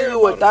don't I see care you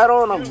with about that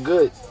on, I'm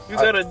good. You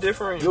got a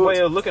different you- way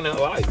of looking at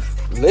life.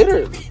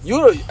 Literally,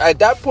 you at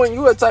that point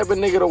you a type of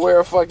nigga to wear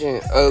a fucking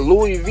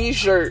Louis V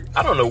shirt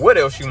I don't know what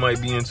else you might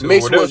be into.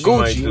 mixed what else with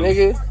Gucci, you might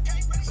do.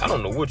 nigga. I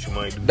don't know what you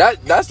might do.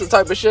 That's the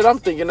type of shit I'm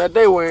thinking that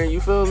they wearing. You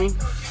feel me?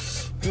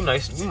 You might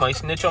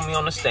snitch on me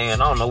on the stand.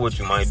 I don't know what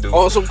you might do.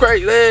 On some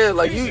crazy, yeah,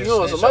 like you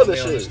on some other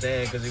shit.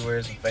 Understand because he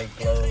wears some fake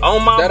clothes.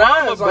 On my That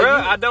mama, ass, like, bro.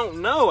 you- I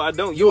don't know. I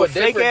don't. You a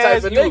fake different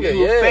ass type of you, nigga,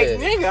 you yeah. a fake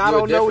nigga. I You a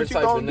don't know what different you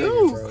type of gonna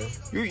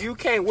nigga, do. bro. You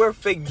can't wear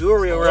fake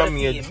jewelry What around if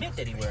me. he admit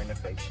that he wearing the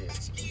fake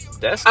shit?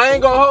 That's I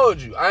ain't cool.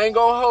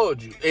 gonna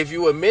hold you. If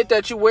you admit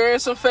that you wearing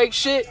some fake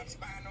shit,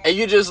 and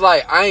you just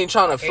like, I ain't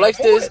trying to flex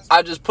afford this, it.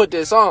 I just put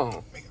this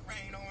on.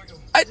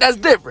 That's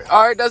different.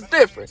 All right, that's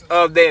different.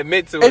 They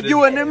admit to it. If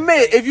you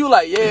admit, if you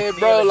like, yeah,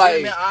 bro,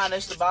 like,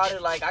 honest about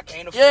it, like I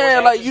can't afford yeah,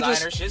 that like you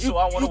designer just shit, you, so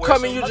I want you to wear come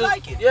something and you I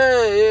just like it.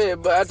 yeah.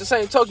 But at the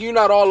same token, you're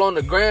not all on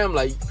the gram,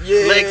 like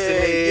yeah, Flexing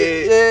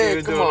it. yeah.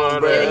 You Come doing all on,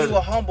 that. bro. Yeah, you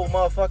a humble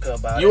motherfucker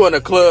about it. You in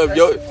a club, That's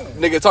yo, cool.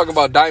 nigga talking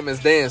about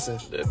diamonds dancing.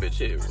 That bitch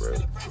here, bro.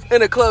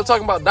 In a club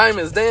talking about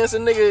diamonds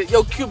dancing, nigga.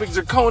 Yo, cubic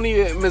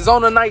zirconia,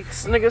 Mizona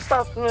nights, nigga.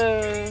 Stop,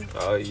 man.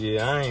 Oh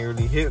yeah, I ain't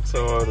really hip to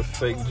all the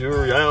fake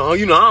jewelry. I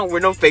don't wear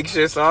no fake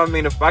shit. So I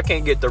mean, if I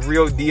can't get the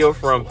real deal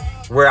from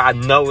where I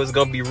know it's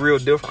gonna be real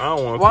different, I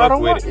don't want to Why I fuck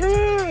don't with want?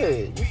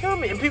 it. Yeah, you feel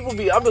me? And people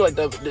be, I be like,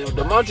 the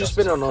amount you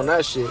spending on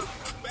that shit.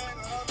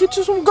 Get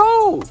you some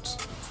golds,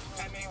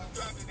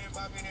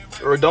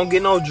 Or don't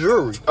get no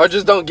jewelry. or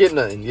just don't get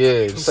nothing.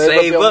 Yeah,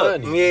 Save your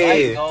up. money. Yeah.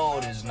 White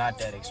gold is not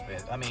that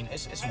expensive. I mean,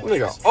 it's more Nigga,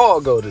 expensive. all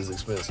gold is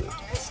expensive.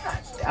 It's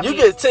not. I You mean,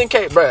 get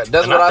 10K, bruh.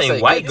 That's And what I I think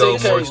say. white Get gold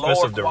 10K. more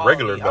expensive than lower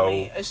regular quality.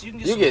 gold. I mean, you can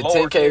get You some get lower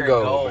 10K carat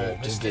gold, but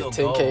man. Just still get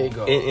 10K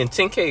gold. And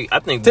 10K, I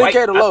think 10K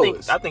white. the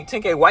lowest. I think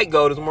 10K white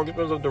gold is more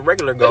expensive than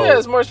regular gold. Yeah,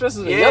 it's more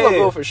expensive than Yeah. yellow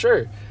gold for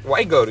sure.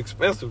 White gold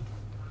expensive.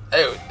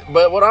 Hey,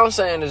 but what I'm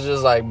saying is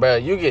just like,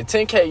 bruh, you get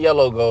 10K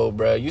yellow gold,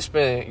 bruh. You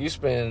spend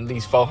at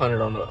least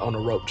 $400 on the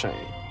rope chain.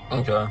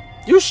 Okay.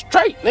 You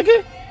straight,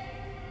 nigga.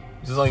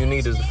 Just all you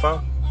need is the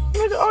phone.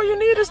 Nigga, all you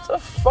need is the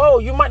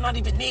four. You might not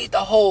even need the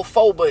whole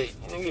four, but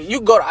nigga, you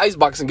can go to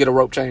Icebox and get a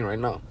rope chain right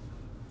now.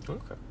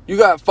 Okay. You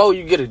got four,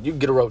 you get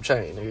a rope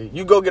chain. Nigga.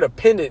 You go get a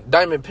pendant,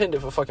 diamond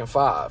pendant for fucking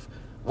 $5.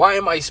 Why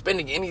am I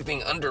spending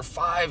anything under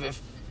 $5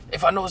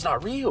 if I know it's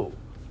not real?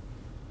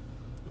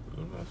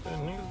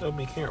 Niggas don't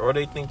be caring, or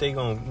they think they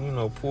gonna,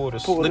 pull the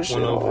Pull slick this shit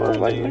one over. off.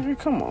 Like, and nigga,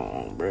 come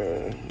on,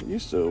 bruh. You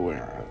still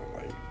wearing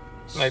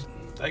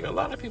like a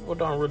lot of people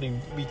don't really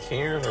be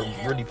caring or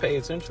really pay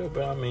attention.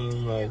 But I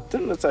mean, like,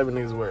 them the type of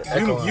niggas wear.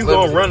 you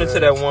gonna run into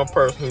that one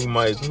person who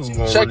gonna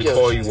Check really your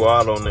call shit. you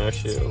out on that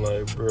shit.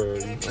 Like, bro,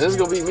 This is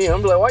gonna be me.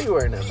 I'm be like, why you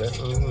wearing that,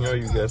 bruh? you know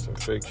you got some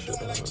fake shit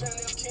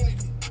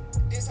on.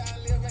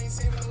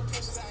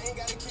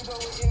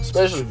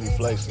 Especially if you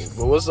flexing.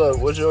 But what's up?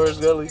 What's yours,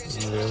 Gully?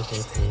 Yeah,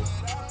 that's cool.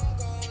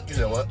 You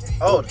said what?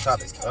 Oh, the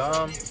topic.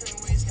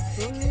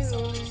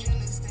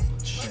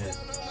 Shit.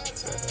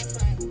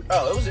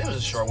 Oh, it was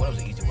a short one. It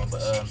was an easy one.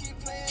 But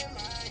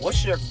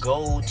what's your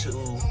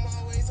go-to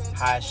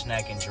high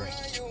snack and drink?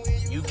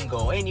 You can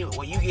go when you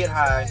get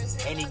high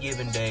any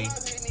given day.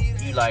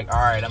 You like, all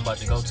right, I'm about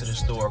to go to the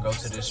store, go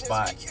to this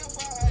spot,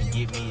 and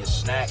get me a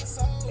snack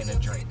and a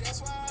drink.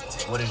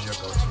 What is your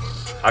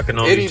go-to? I can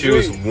only 83.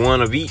 choose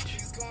one of each.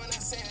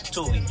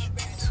 2 of each.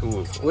 2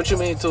 of them. What you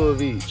mean 2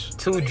 of each?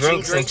 2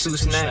 drinks and 2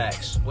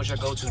 snacks. What's your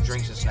go-to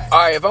drinks and snacks? All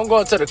right, if I'm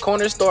going to the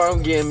corner store,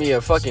 I'm getting me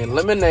a fucking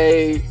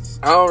lemonade.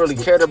 I don't really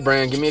care the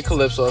brand. Give me a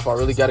Calypso if I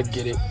really gotta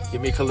get it.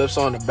 Give me a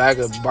Calypso and a bag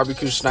of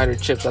barbecue Schneider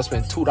chips. I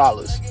spend $2,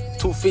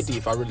 $2.50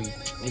 if I really,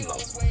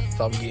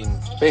 if I'm getting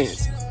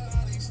fancy.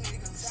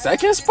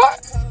 Second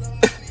spot,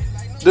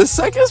 the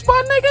second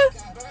spot,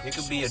 nigga. It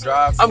could be a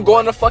drive. I'm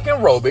going to fucking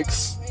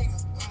Robix.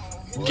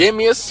 Give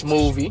me a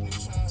smoothie,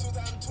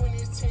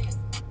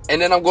 and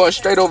then I'm going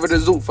straight over to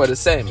Zoot for the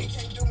Sammy.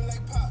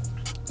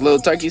 Little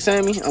turkey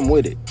Sammy, I'm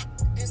with it.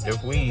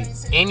 If we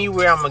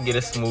anywhere, I'm gonna get a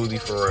smoothie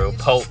for real.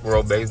 Pulp,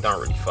 real base, don't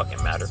really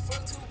fucking matter.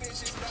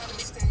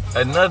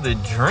 Another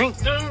drink,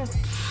 dude.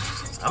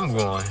 I'm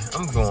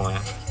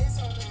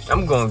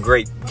going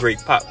grape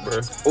pop, bro.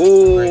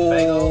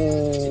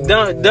 Ooh.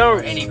 Don't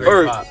Any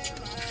grape pop.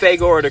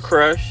 Faygo or the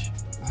Crush.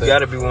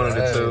 Gotta be one of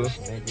the two.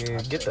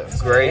 Nigga, get the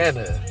Grape.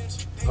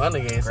 Fanta. My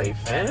nigga ain't say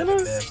Fanta.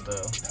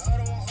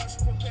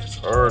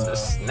 Or the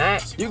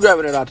snack. You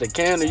grabbing it out the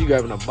can or you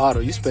grabbing a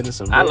bottle? You spending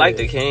some. I like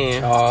the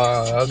can.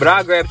 Okay. But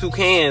I'll grab 2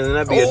 cans and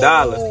that'd be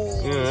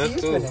 $1. Yeah,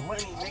 that's cool. Money,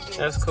 nigga.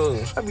 That's cool.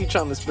 I be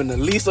trying to spend the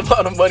least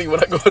amount of money when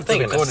I go to the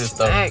Thinking corner of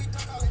store. snack.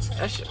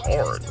 That shit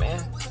hard,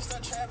 man.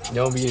 You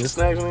don't be eating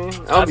snacks, man?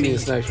 I don't be eating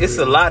snacks. It's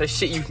a lot of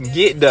shit you can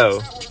get though.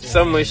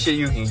 So much shit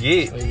you can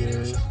get.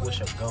 What's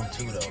your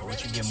go-to though?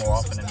 What you get more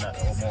often than that,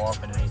 or more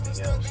often than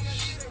anything else?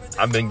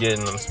 I've been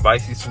getting them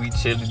spicy sweet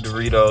chili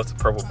Doritos, the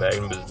purple bag.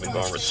 Them bitches been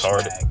going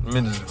retarded.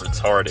 Them bitches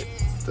retarded.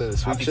 The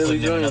sweet chili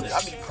joint.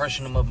 I be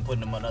crushing them up and putting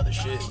them on other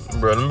shit.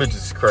 Bro, them bitches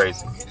is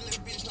crazy.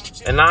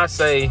 And I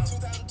say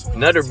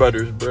Nutter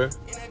Butters, bro.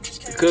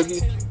 The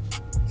cookie.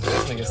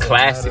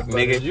 Classic,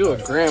 nigga. You a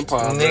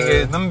grandpa,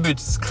 nigga. bro. Them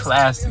bitches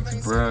classics,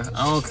 bro.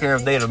 I don't care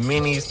if they the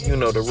minis, you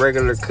know, the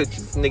regular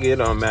cookies, nigga. It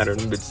don't matter.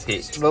 Them bitches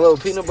hit. The little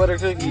peanut butter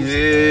cookies.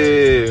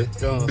 Yeah,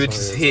 them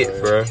bitches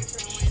hit, bro.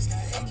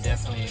 I'm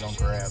definitely gonna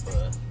grab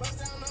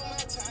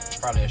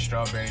probably a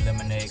strawberry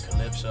lemonade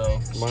Calypso.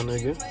 My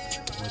nigga.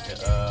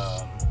 With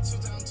the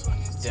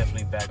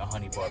definitely bag of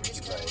honey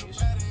barbecue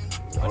bags.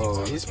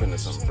 Oh, he's spending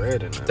some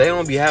bread in there. They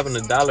don't be having the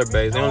 $1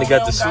 bags. They only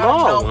got the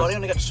small They ones.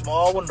 only got the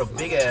small one, the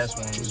big ass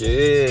ones.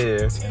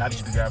 Yeah, And I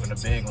just be grabbing the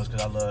big ones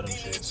because I love them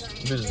shits.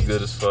 bitch is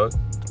good as fuck.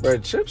 Bro,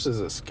 chips is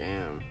a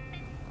scam.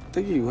 I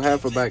think you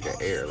half a bag of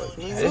air. Like,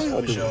 man, It's what y'all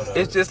for do? sure, though.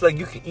 It's just like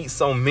you can eat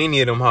so many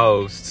of them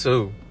hoes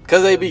too.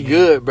 Cause they be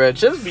good, bro.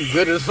 Chips be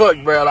good as fuck,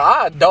 bro. Like,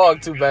 I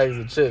dog 2 bags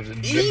of chips. The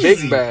Easy.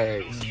 big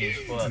bags. Easy as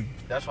fuck.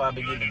 That's why I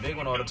be getting the big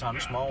one all the time.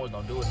 The small ones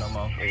don't do it no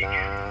more.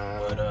 Nah.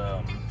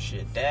 But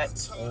shit,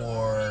 that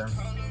or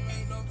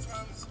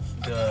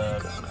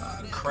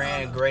the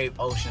cran grape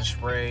ocean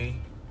spray.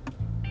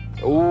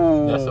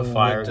 Ooh. That's a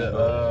fire. With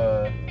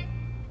the,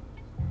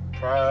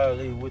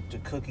 probably with the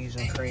cookies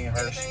and cream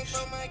Hershey's.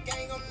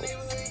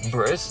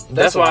 Bro, That's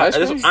that's why ice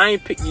cream? I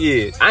ain't pick.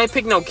 Yeah, I ain't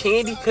pick no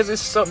candy because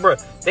it's so, bro.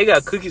 They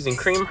got cookies and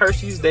cream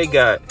Hershey's. They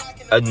got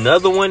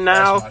another one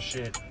now. That's my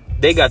shit.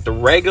 They got the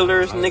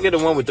regulars, nigga, the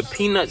one with the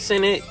peanuts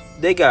in it.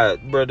 They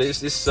got, bro,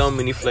 there's so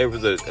many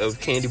flavors of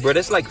candy, bro.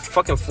 That's like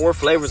fucking 4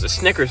 flavors of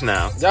Snickers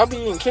now. Y'all be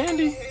eating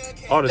candy?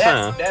 All the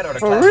time. That or the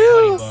For classic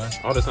real? honey bun.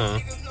 All the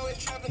time.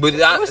 But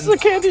What's the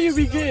candy you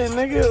be getting,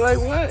 nigga? Like,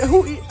 what?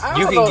 Who eat? I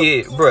you don't can know.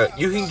 get, bro,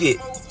 you can get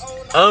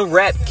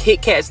unwrapped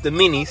Kit Kats, the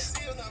minis,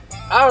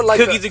 I would like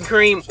cookies and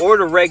cream, or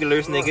the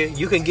regulars, nigga.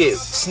 You can get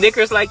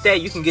Snickers like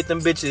that. You can get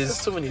them bitches.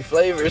 There's too many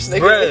flavors,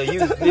 nigga.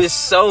 Bruh, there's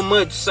so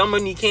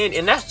many candy,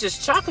 and that's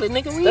just chocolate,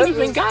 nigga. We That's ain't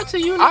even just- got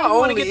to you. I Nigga. You want to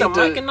only get the eat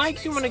the- Mike and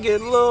Nikes. You want to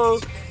get little,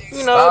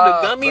 you know,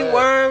 Stop, the gummy bruh.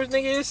 worms,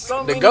 nigga. It's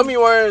so The many. gummy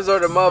worms or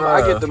the mother.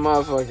 I Bruh. get the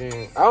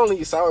motherfucking. I only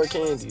eat sour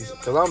candies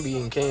because I'm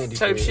being candy.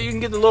 type kid. shit. You can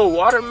get the little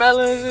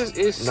watermelons.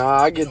 It's Nah,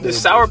 I get the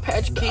Sour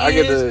Patch Kids. I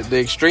get the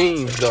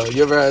extremes though.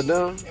 You ever had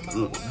them?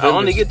 I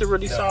only get the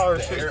really sour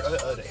The shit.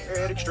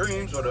 Airhead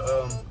Extremes or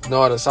the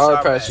No, the Sour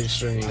Sour Patch Patch.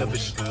 extremes. That bitch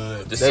is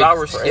good. The They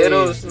sour crazy.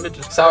 Skittles,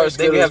 bitches. Sour They be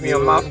Skittles having your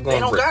good. mouth They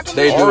going don't got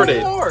They do. retarded.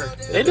 anymore.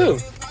 They do.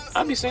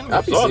 I be seeing them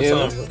I be all the seeing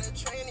time. them.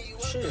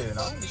 Shit,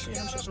 I don't be seeing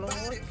them shits no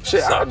more.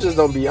 Shit, I just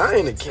don't be. I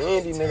ain't a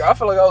candy nigga. I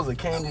feel like I was a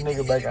candy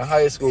nigga back in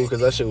high school because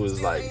that shit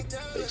was like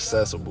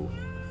accessible,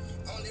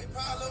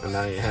 and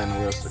I ain't had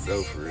nowhere else to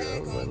go for real. I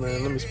was like,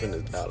 man, let me spend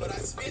 $1 real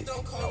quick.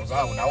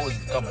 When I was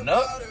coming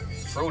up,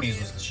 Fruities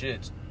was the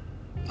shit.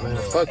 Man,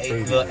 fuck Little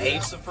Fruities.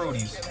 eights of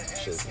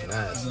Fruities. Shit's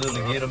nasty.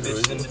 Literally get them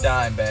bitches in the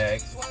dime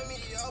bag.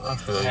 I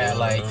feel Had you,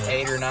 like man.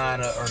 8 or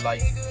 9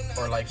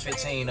 or like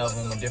 15 of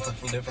them in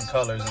different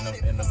colors in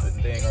the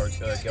thing, or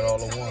get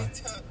all of one.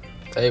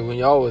 Hey, when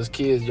y'all was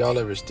kids, y'all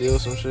ever steal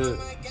some shit?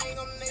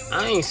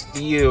 I ain't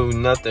steal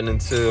nothing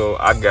until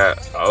I got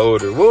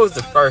older. What was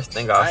the first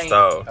thing I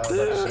stole?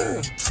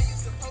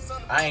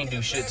 I ain't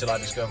do shit till I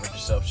discovered the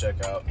self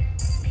checkout.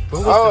 What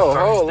was Oh, the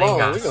first hold thing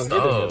on. I We gonna stole?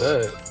 get into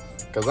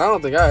that. Cause I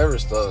don't think I ever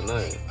stole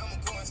nothing.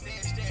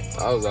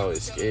 I was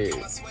always scared.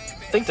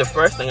 I think the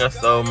first thing I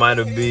stole might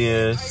have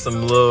been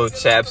some little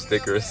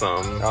chapstick or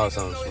something. I was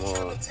something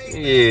small.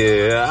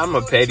 Yeah, I'm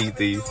a petty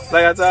thief.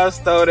 Like I thought I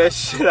stole that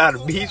shit out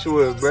of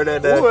Beechwood, bro.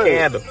 That What?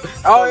 candle.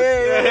 Oh,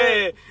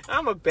 yeah.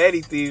 I'm a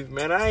petty thief,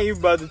 man. I ain't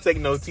about to take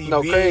no TVs.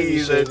 No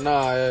crazy shit. and-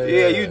 Nah,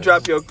 Yeah, you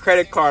drop your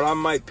credit card, I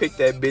might pick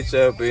that bitch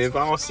up. And if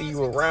I don't see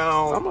you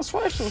around, I'm gonna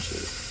swipe some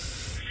shit.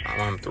 I'm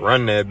gonna have to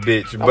run that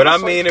bitch. But I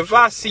just mean, like- if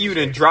I see you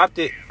done dropped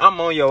it,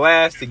 I'm on your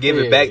ass to give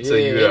it back to you,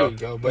 there though. you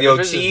go. But Your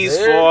if it's just cheese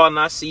there- fall and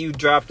I see you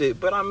dropped it.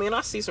 But I mean,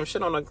 I see some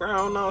shit on the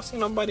ground. I don't see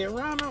nobody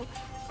around.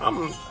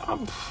 I'm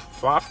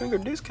 5-finger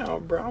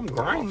discount, bro. I'm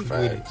grinding with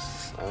it.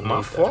 Facts. I My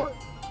need fault.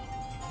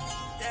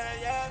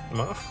 that.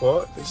 My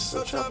fault. It's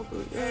so tropical,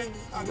 yeah.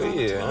 But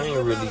yeah, I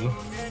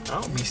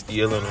don't be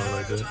stealing them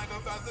like that.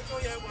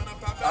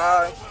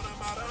 I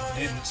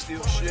didn't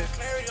steal shit.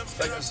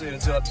 Like I said,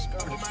 until I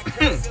discovered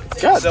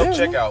it. God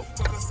Self-checkout.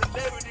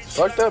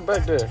 Fuck that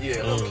back there.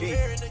 Yeah, low key.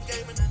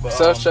 But,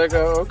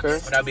 Self-checkout, okay.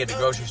 When I be at the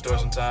grocery store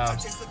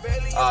sometimes,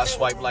 I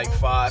swipe like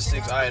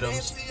 5-6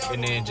 items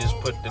and then just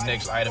put the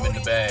next item in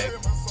the bag.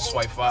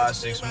 Swipe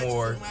 5-6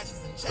 more,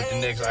 put the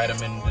next item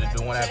in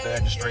the one after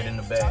that, just straight in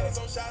the bag.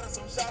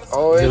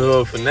 Oh, Good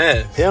little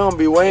finesse. he don't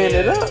be weighing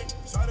it up.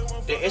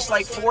 It's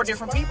like 4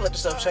 different people at the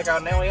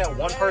self-checkout now. We have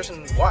one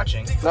person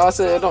watching. No, I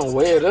said it don't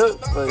weigh it up.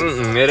 Like,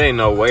 It ain't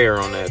no wear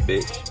on that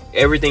bitch.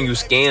 Everything you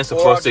scan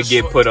supposed to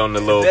get put on the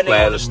little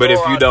plastic. But if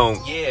you don't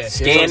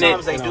scan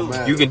sometimes it, they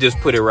do. you can just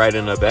put it right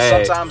in the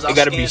bag. Sometimes I'll it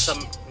gotta scan be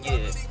some.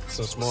 Yeah.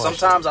 some small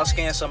Sometimes I'll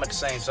scan some at the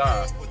same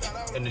time,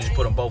 and then just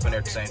put them both in there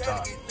at the same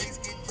time. shit.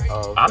 Oh,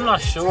 okay. I'm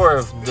not sure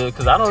if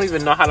because I don't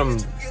even know how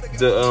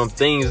the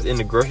things in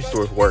the grocery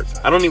stores work.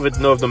 I don't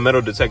even know if the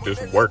metal detectors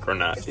work or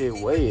not. It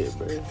weigh it,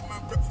 bro.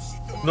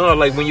 No,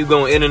 like when you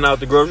go in and out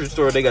the grocery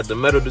store, they got the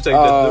metal detectors.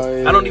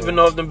 Oh, yeah. I don't even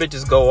know if them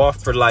bitches go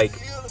off for like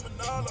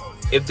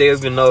if they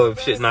even know if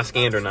shit's not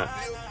scanned or not.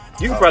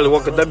 You can probably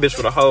walk up that bitch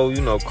with a whole,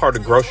 cart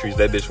of groceries.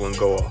 That bitch wouldn't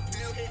go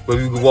off. But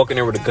if you could walk in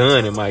there with a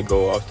gun, it might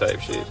go off type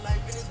shit.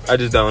 I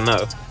just don't know.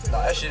 No,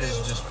 that shit is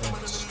just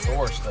for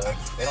store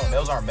stuff.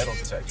 Those aren't metal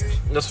detectors.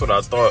 That's what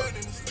I thought.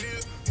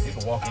 You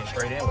can walk in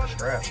straight in with a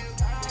strap.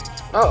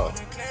 Oh.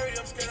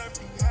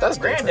 That's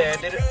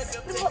Granddad did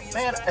it.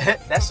 Man,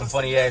 that's some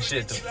funny ass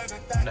shit.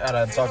 Now that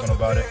I'm talking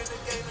about it.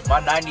 My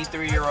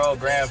 93-year-old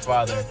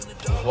grandfather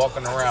was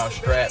walking around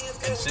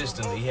strapped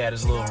consistently. He had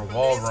his little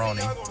revolver on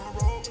him.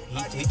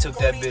 He took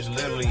that bitch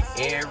literally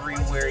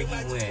everywhere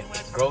he went.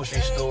 Grocery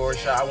store,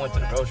 I went to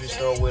the grocery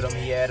store with him.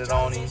 He had it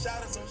on him.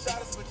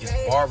 His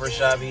barber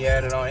shop, he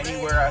had it on.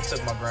 Anywhere I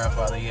took my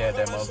grandfather, he had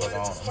that motherfucker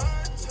on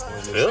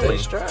him. Really?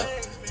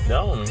 Strapped.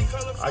 No,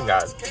 I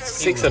got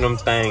 6 of them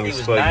things. He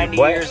was for 90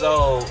 you, boy. years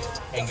old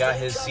and got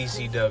his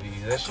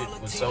CCW. That shit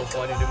was so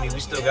funny to me. We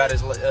still got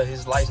his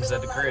license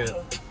at the crib.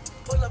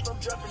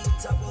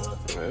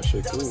 That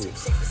shit cool.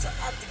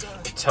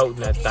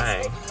 Toting that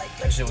thing.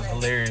 That shit was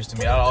hilarious to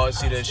me. I always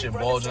see that shit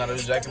bulging out of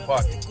his jacket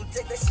pocket.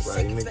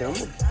 Like, nigga,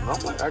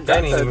 I got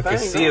That ain't even thing,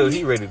 concealed.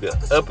 He ready to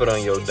up it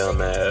on your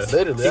dumb ass.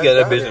 Literally, He I got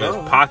that got bitch it in his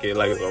on. pocket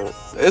like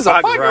It's a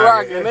pocket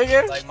rocket,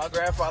 nigga. Like my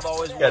grandfather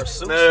always wore got suits.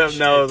 snub and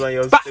nose shit. on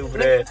your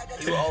stupid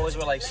ass. He would always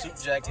wear like suit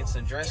jackets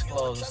and dress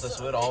clothes and stuff.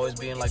 So it'd always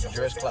be in like the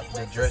dress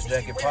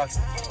jacket pocket.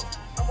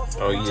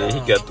 Oh yeah, he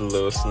got the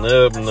little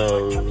snub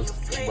nose.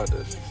 I'm about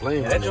to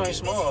flame Yeah, that on joint it.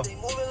 small.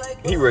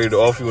 He ready to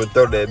off you and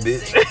throw that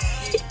bitch.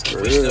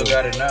 For We real. still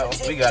got it now.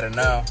 We got it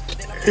now.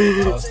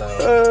 Oh,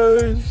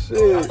 I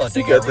shit. thought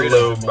they He got got the rid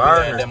little of it, but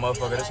we had burner. that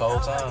motherfucker this whole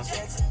time.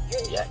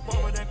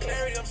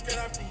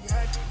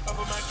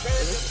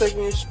 It's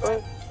taking your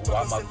spot.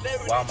 While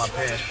my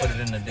parents put it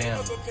in the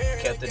damn,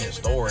 kept it in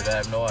storage, I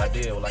have no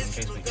idea. Like in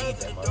case we eat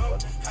that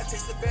motherfucker.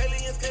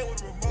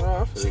 No,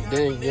 I feel it.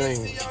 Then you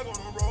ain't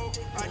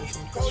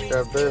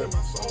scrap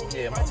that.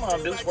 Yeah,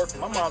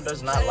 my mom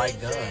does not like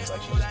guns.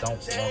 Like she just don't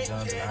want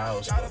guns in the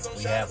house. But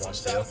we have one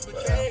still.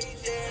 But,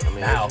 I mean,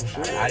 now that's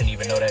some shit. I didn't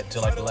even know that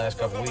until like the last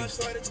couple weeks.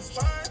 But,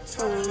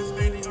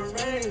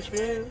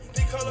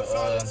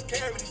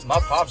 my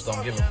pops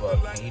don't give a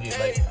fuck. He did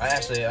like I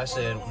would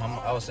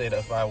say that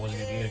if I was to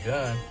get a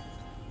gun,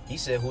 he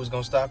said who's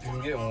gonna stop you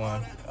from getting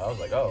one. I was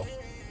like, oh.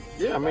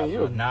 Yeah, I mean,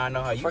 you Now I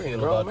know how you fucking feel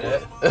grown about man.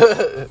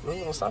 that. Who's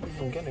gonna stop you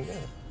from getting a gun?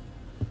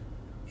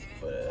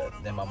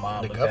 But then my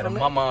mom The looked at him.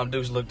 government? My mom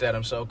Deuce looked at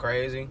him so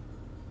crazy.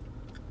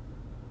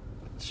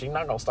 She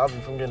not gonna stop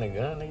you from getting a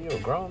gun, nigga. You a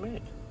grown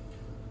man.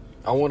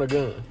 I want a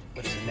gun.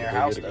 But it's in their Go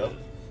house get a though. gun.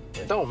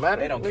 It don't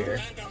matter. They don't nigga.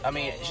 care. I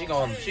mean, she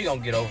gonna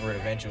get over it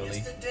eventually.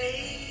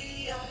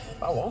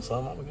 If I want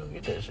something, I'm gonna go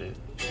get that shit.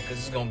 Cause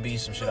it's gonna be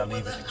some shit I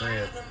leave at the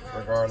crib,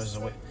 regardless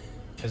of what.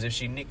 Cause if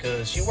she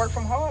work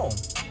from home,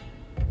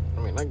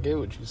 I mean, I get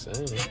what you're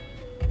saying.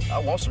 I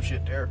want some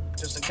shit there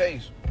just in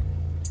case.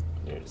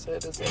 You already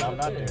said this. And I'm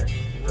not there.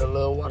 You got a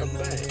little water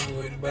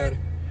bag.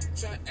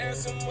 So I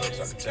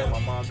can tell my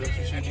mom do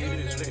what she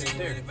needed. It's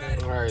there.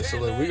 All right, so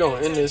look, we gonna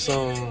end this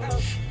song.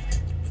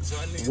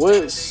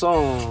 What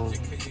song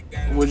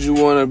would you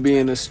want to be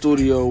in the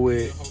studio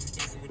with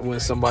when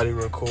somebody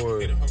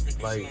recorded?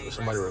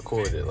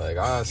 Like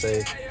I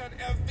say,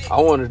 I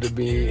wanted to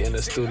be in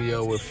the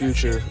studio with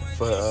Future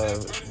for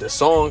the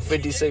song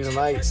 56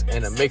 Nights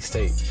and a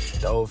mixtape,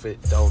 the old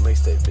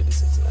mixtape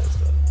 56 Nights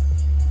though.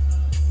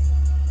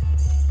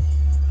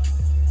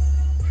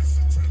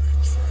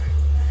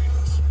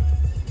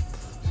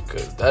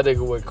 Cause that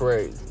nigga went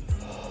crazy.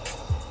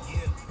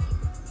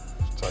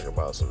 Talk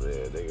about some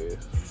nigga.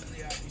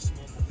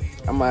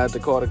 I might have to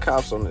call the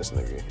cops on this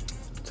nigga.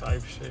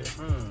 Type shit.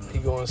 He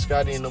going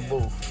Scotty in the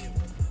booth.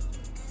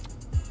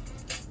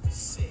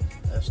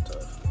 That's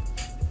tough.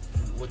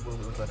 What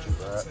about you,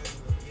 Brad?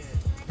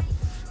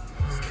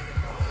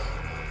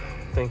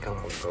 I think I'm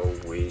gonna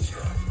go with.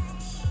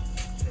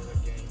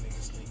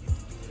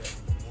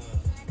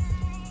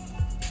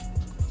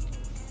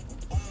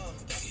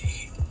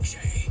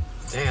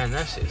 Damn,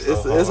 that shit's so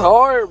hard. It's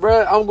hard,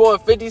 bro. I'm going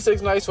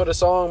 56 Nights for the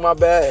song, my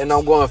bad, and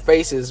I'm going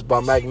Faces by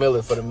Mac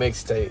Miller for the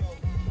mixtape.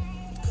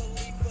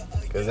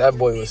 Cause that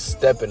boy was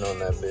stepping on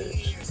that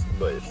bitch.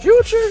 But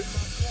Future,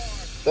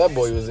 that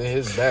boy was in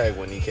his bag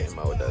when he came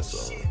out with that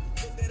song.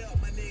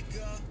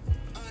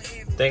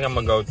 Think I'm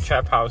gonna go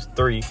Trap House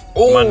 3.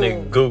 Ooh. My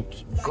nigga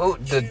Gooch.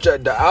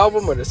 The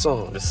album or the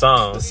song? The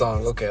song. The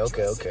song. Okay.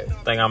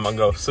 Think I'm gonna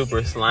go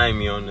Super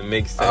Slimy on the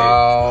mixtape.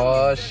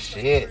 Oh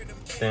shit.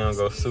 Think I'm gonna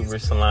go Super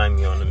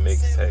Slimy on the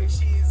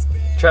mixtape.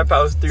 Trap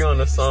House 3 on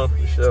the song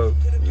for sure.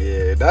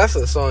 Yeah, that's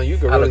a song you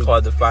could I'd really. have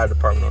called the fire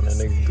department on that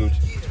nigga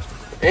Gucci.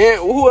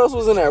 And who else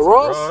was in that?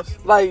 Ross? Ross.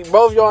 Like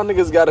both y'all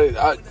niggas gotta.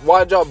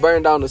 Why'd y'all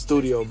burn down the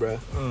studio, bro?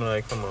 I'm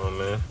like, come on,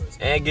 man.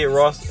 And get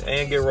Ross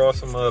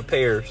some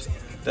pears.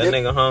 That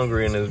nigga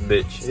hungry in this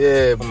bitch.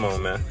 Yeah, Come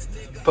on, man.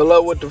 pull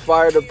up with the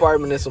fire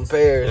department and some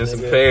pears. And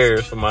nigga. some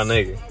pears for my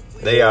nigga.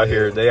 They out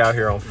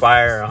here on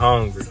fire and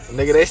hungry.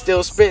 Nigga, they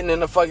still spitting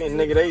in the fucking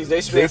nigga. They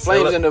spitting still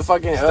flames up- in the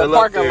fucking still up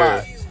parking there.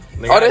 lot.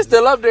 Nigga, Oh, they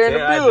still up there in they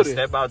the had to building.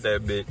 Step out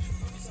that bitch.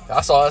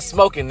 I saw it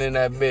smoking in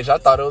that bitch. I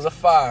thought it was a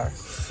fire.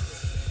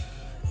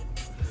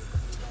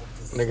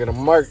 Nigga,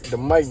 the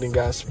mic done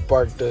got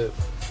sparked up.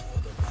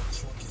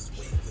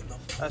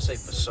 I say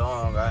for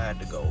song, I had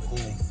to go Who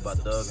by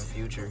Thug and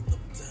Future.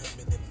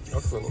 I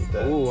feel with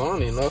that. Ooh, I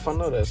don't even know if I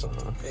know that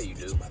song. Yeah, you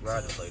do. I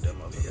had to play that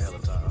motherfucker hella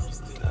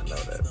times. I know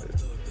that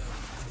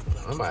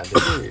bitch. I might have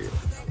to hear it.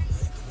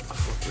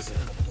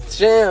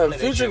 Damn, Play that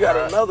Future shit got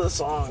right. another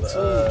song too.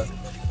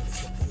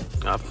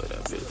 I play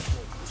that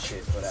bitch.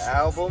 Shit, for the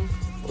album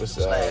What's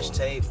slash that?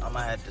 tape, I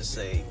might have to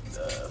say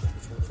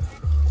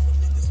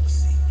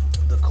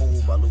The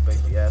Cool by Lupe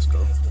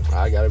Fiasco.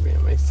 I gotta be a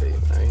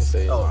mixtape. I ain't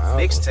say Oh, no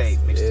album. mixtape.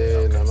 Yeah,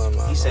 Okay.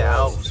 no. He said no.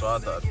 album, so I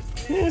thought.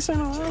 He ain't say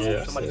no album.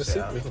 Yeah. Somebody He said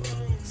super, album.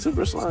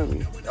 super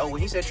slimy. Oh,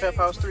 when he said Trap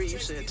House 3, you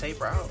said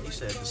tape or album. You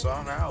said the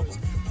song or album.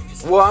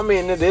 Well, I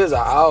mean, it is an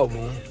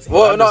album.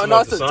 Well, I Well, just no,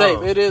 want it's the a tape.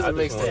 song. It is I a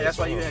just mixtape. want Yeah, that's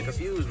why you had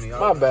confused me.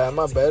 My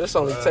bad. It's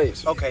only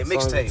tapes. Okay, It's only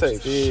mixtapes.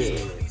 tapes, yeah.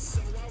 Shit.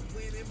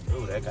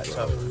 Ooh, that got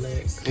tough.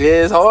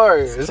 Yeah, it's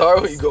hard. It's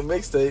hard when you go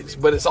mixtapes,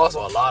 but it's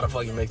also a lot of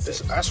fucking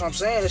mixtapes. That's what I'm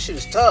saying. This shit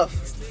is tough.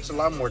 It's a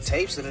lot more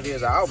tapes than it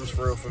is albums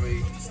for real for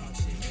me.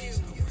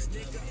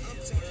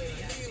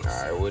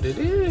 Alright, what it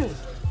is?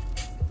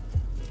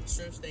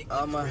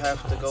 I'm gonna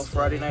have to go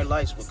Friday Night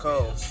Lights with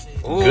Cole.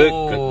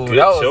 Good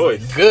that was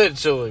choice. a good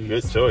choice.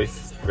 Good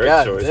choice. Great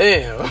God choice.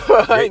 damn. I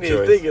Great ain't even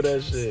choice. think of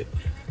that shit.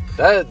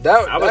 That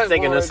I was that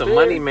thinking one of some right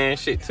Money there. Man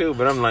shit too,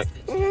 but I'm like,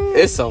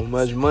 It's so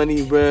much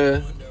money,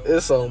 bruh.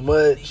 It's so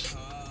much.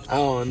 I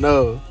don't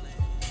know.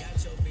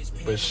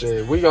 But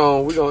shit, we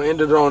gon'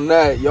 end it on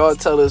that. Y'all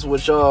tell us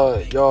what y'all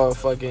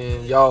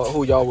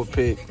who y'all would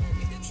pick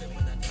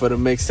for the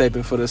mixtape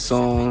and for the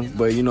song.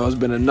 But you know, it's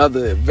been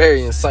another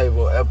very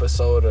insightful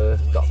episode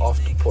of the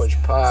Off the Porch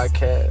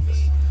podcast.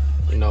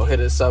 You know, hit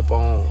us up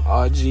on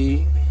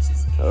RG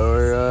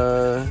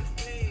or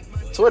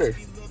Twitter.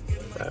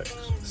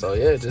 So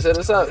yeah, just hit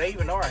us Do up. they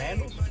even know our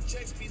handles?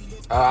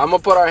 I'm gonna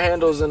put our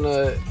handles in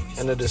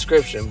the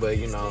description, but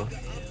you know,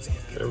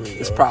 there we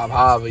it's go. Prob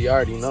Hava. You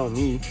already know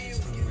me.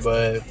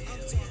 But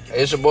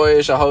it's your boy,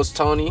 it's your host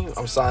Tony.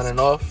 I'm signing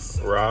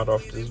off. Ride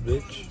off this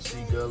bitch.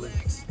 See Gully.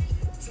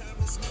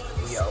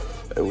 We out.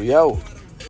 Hey, we out.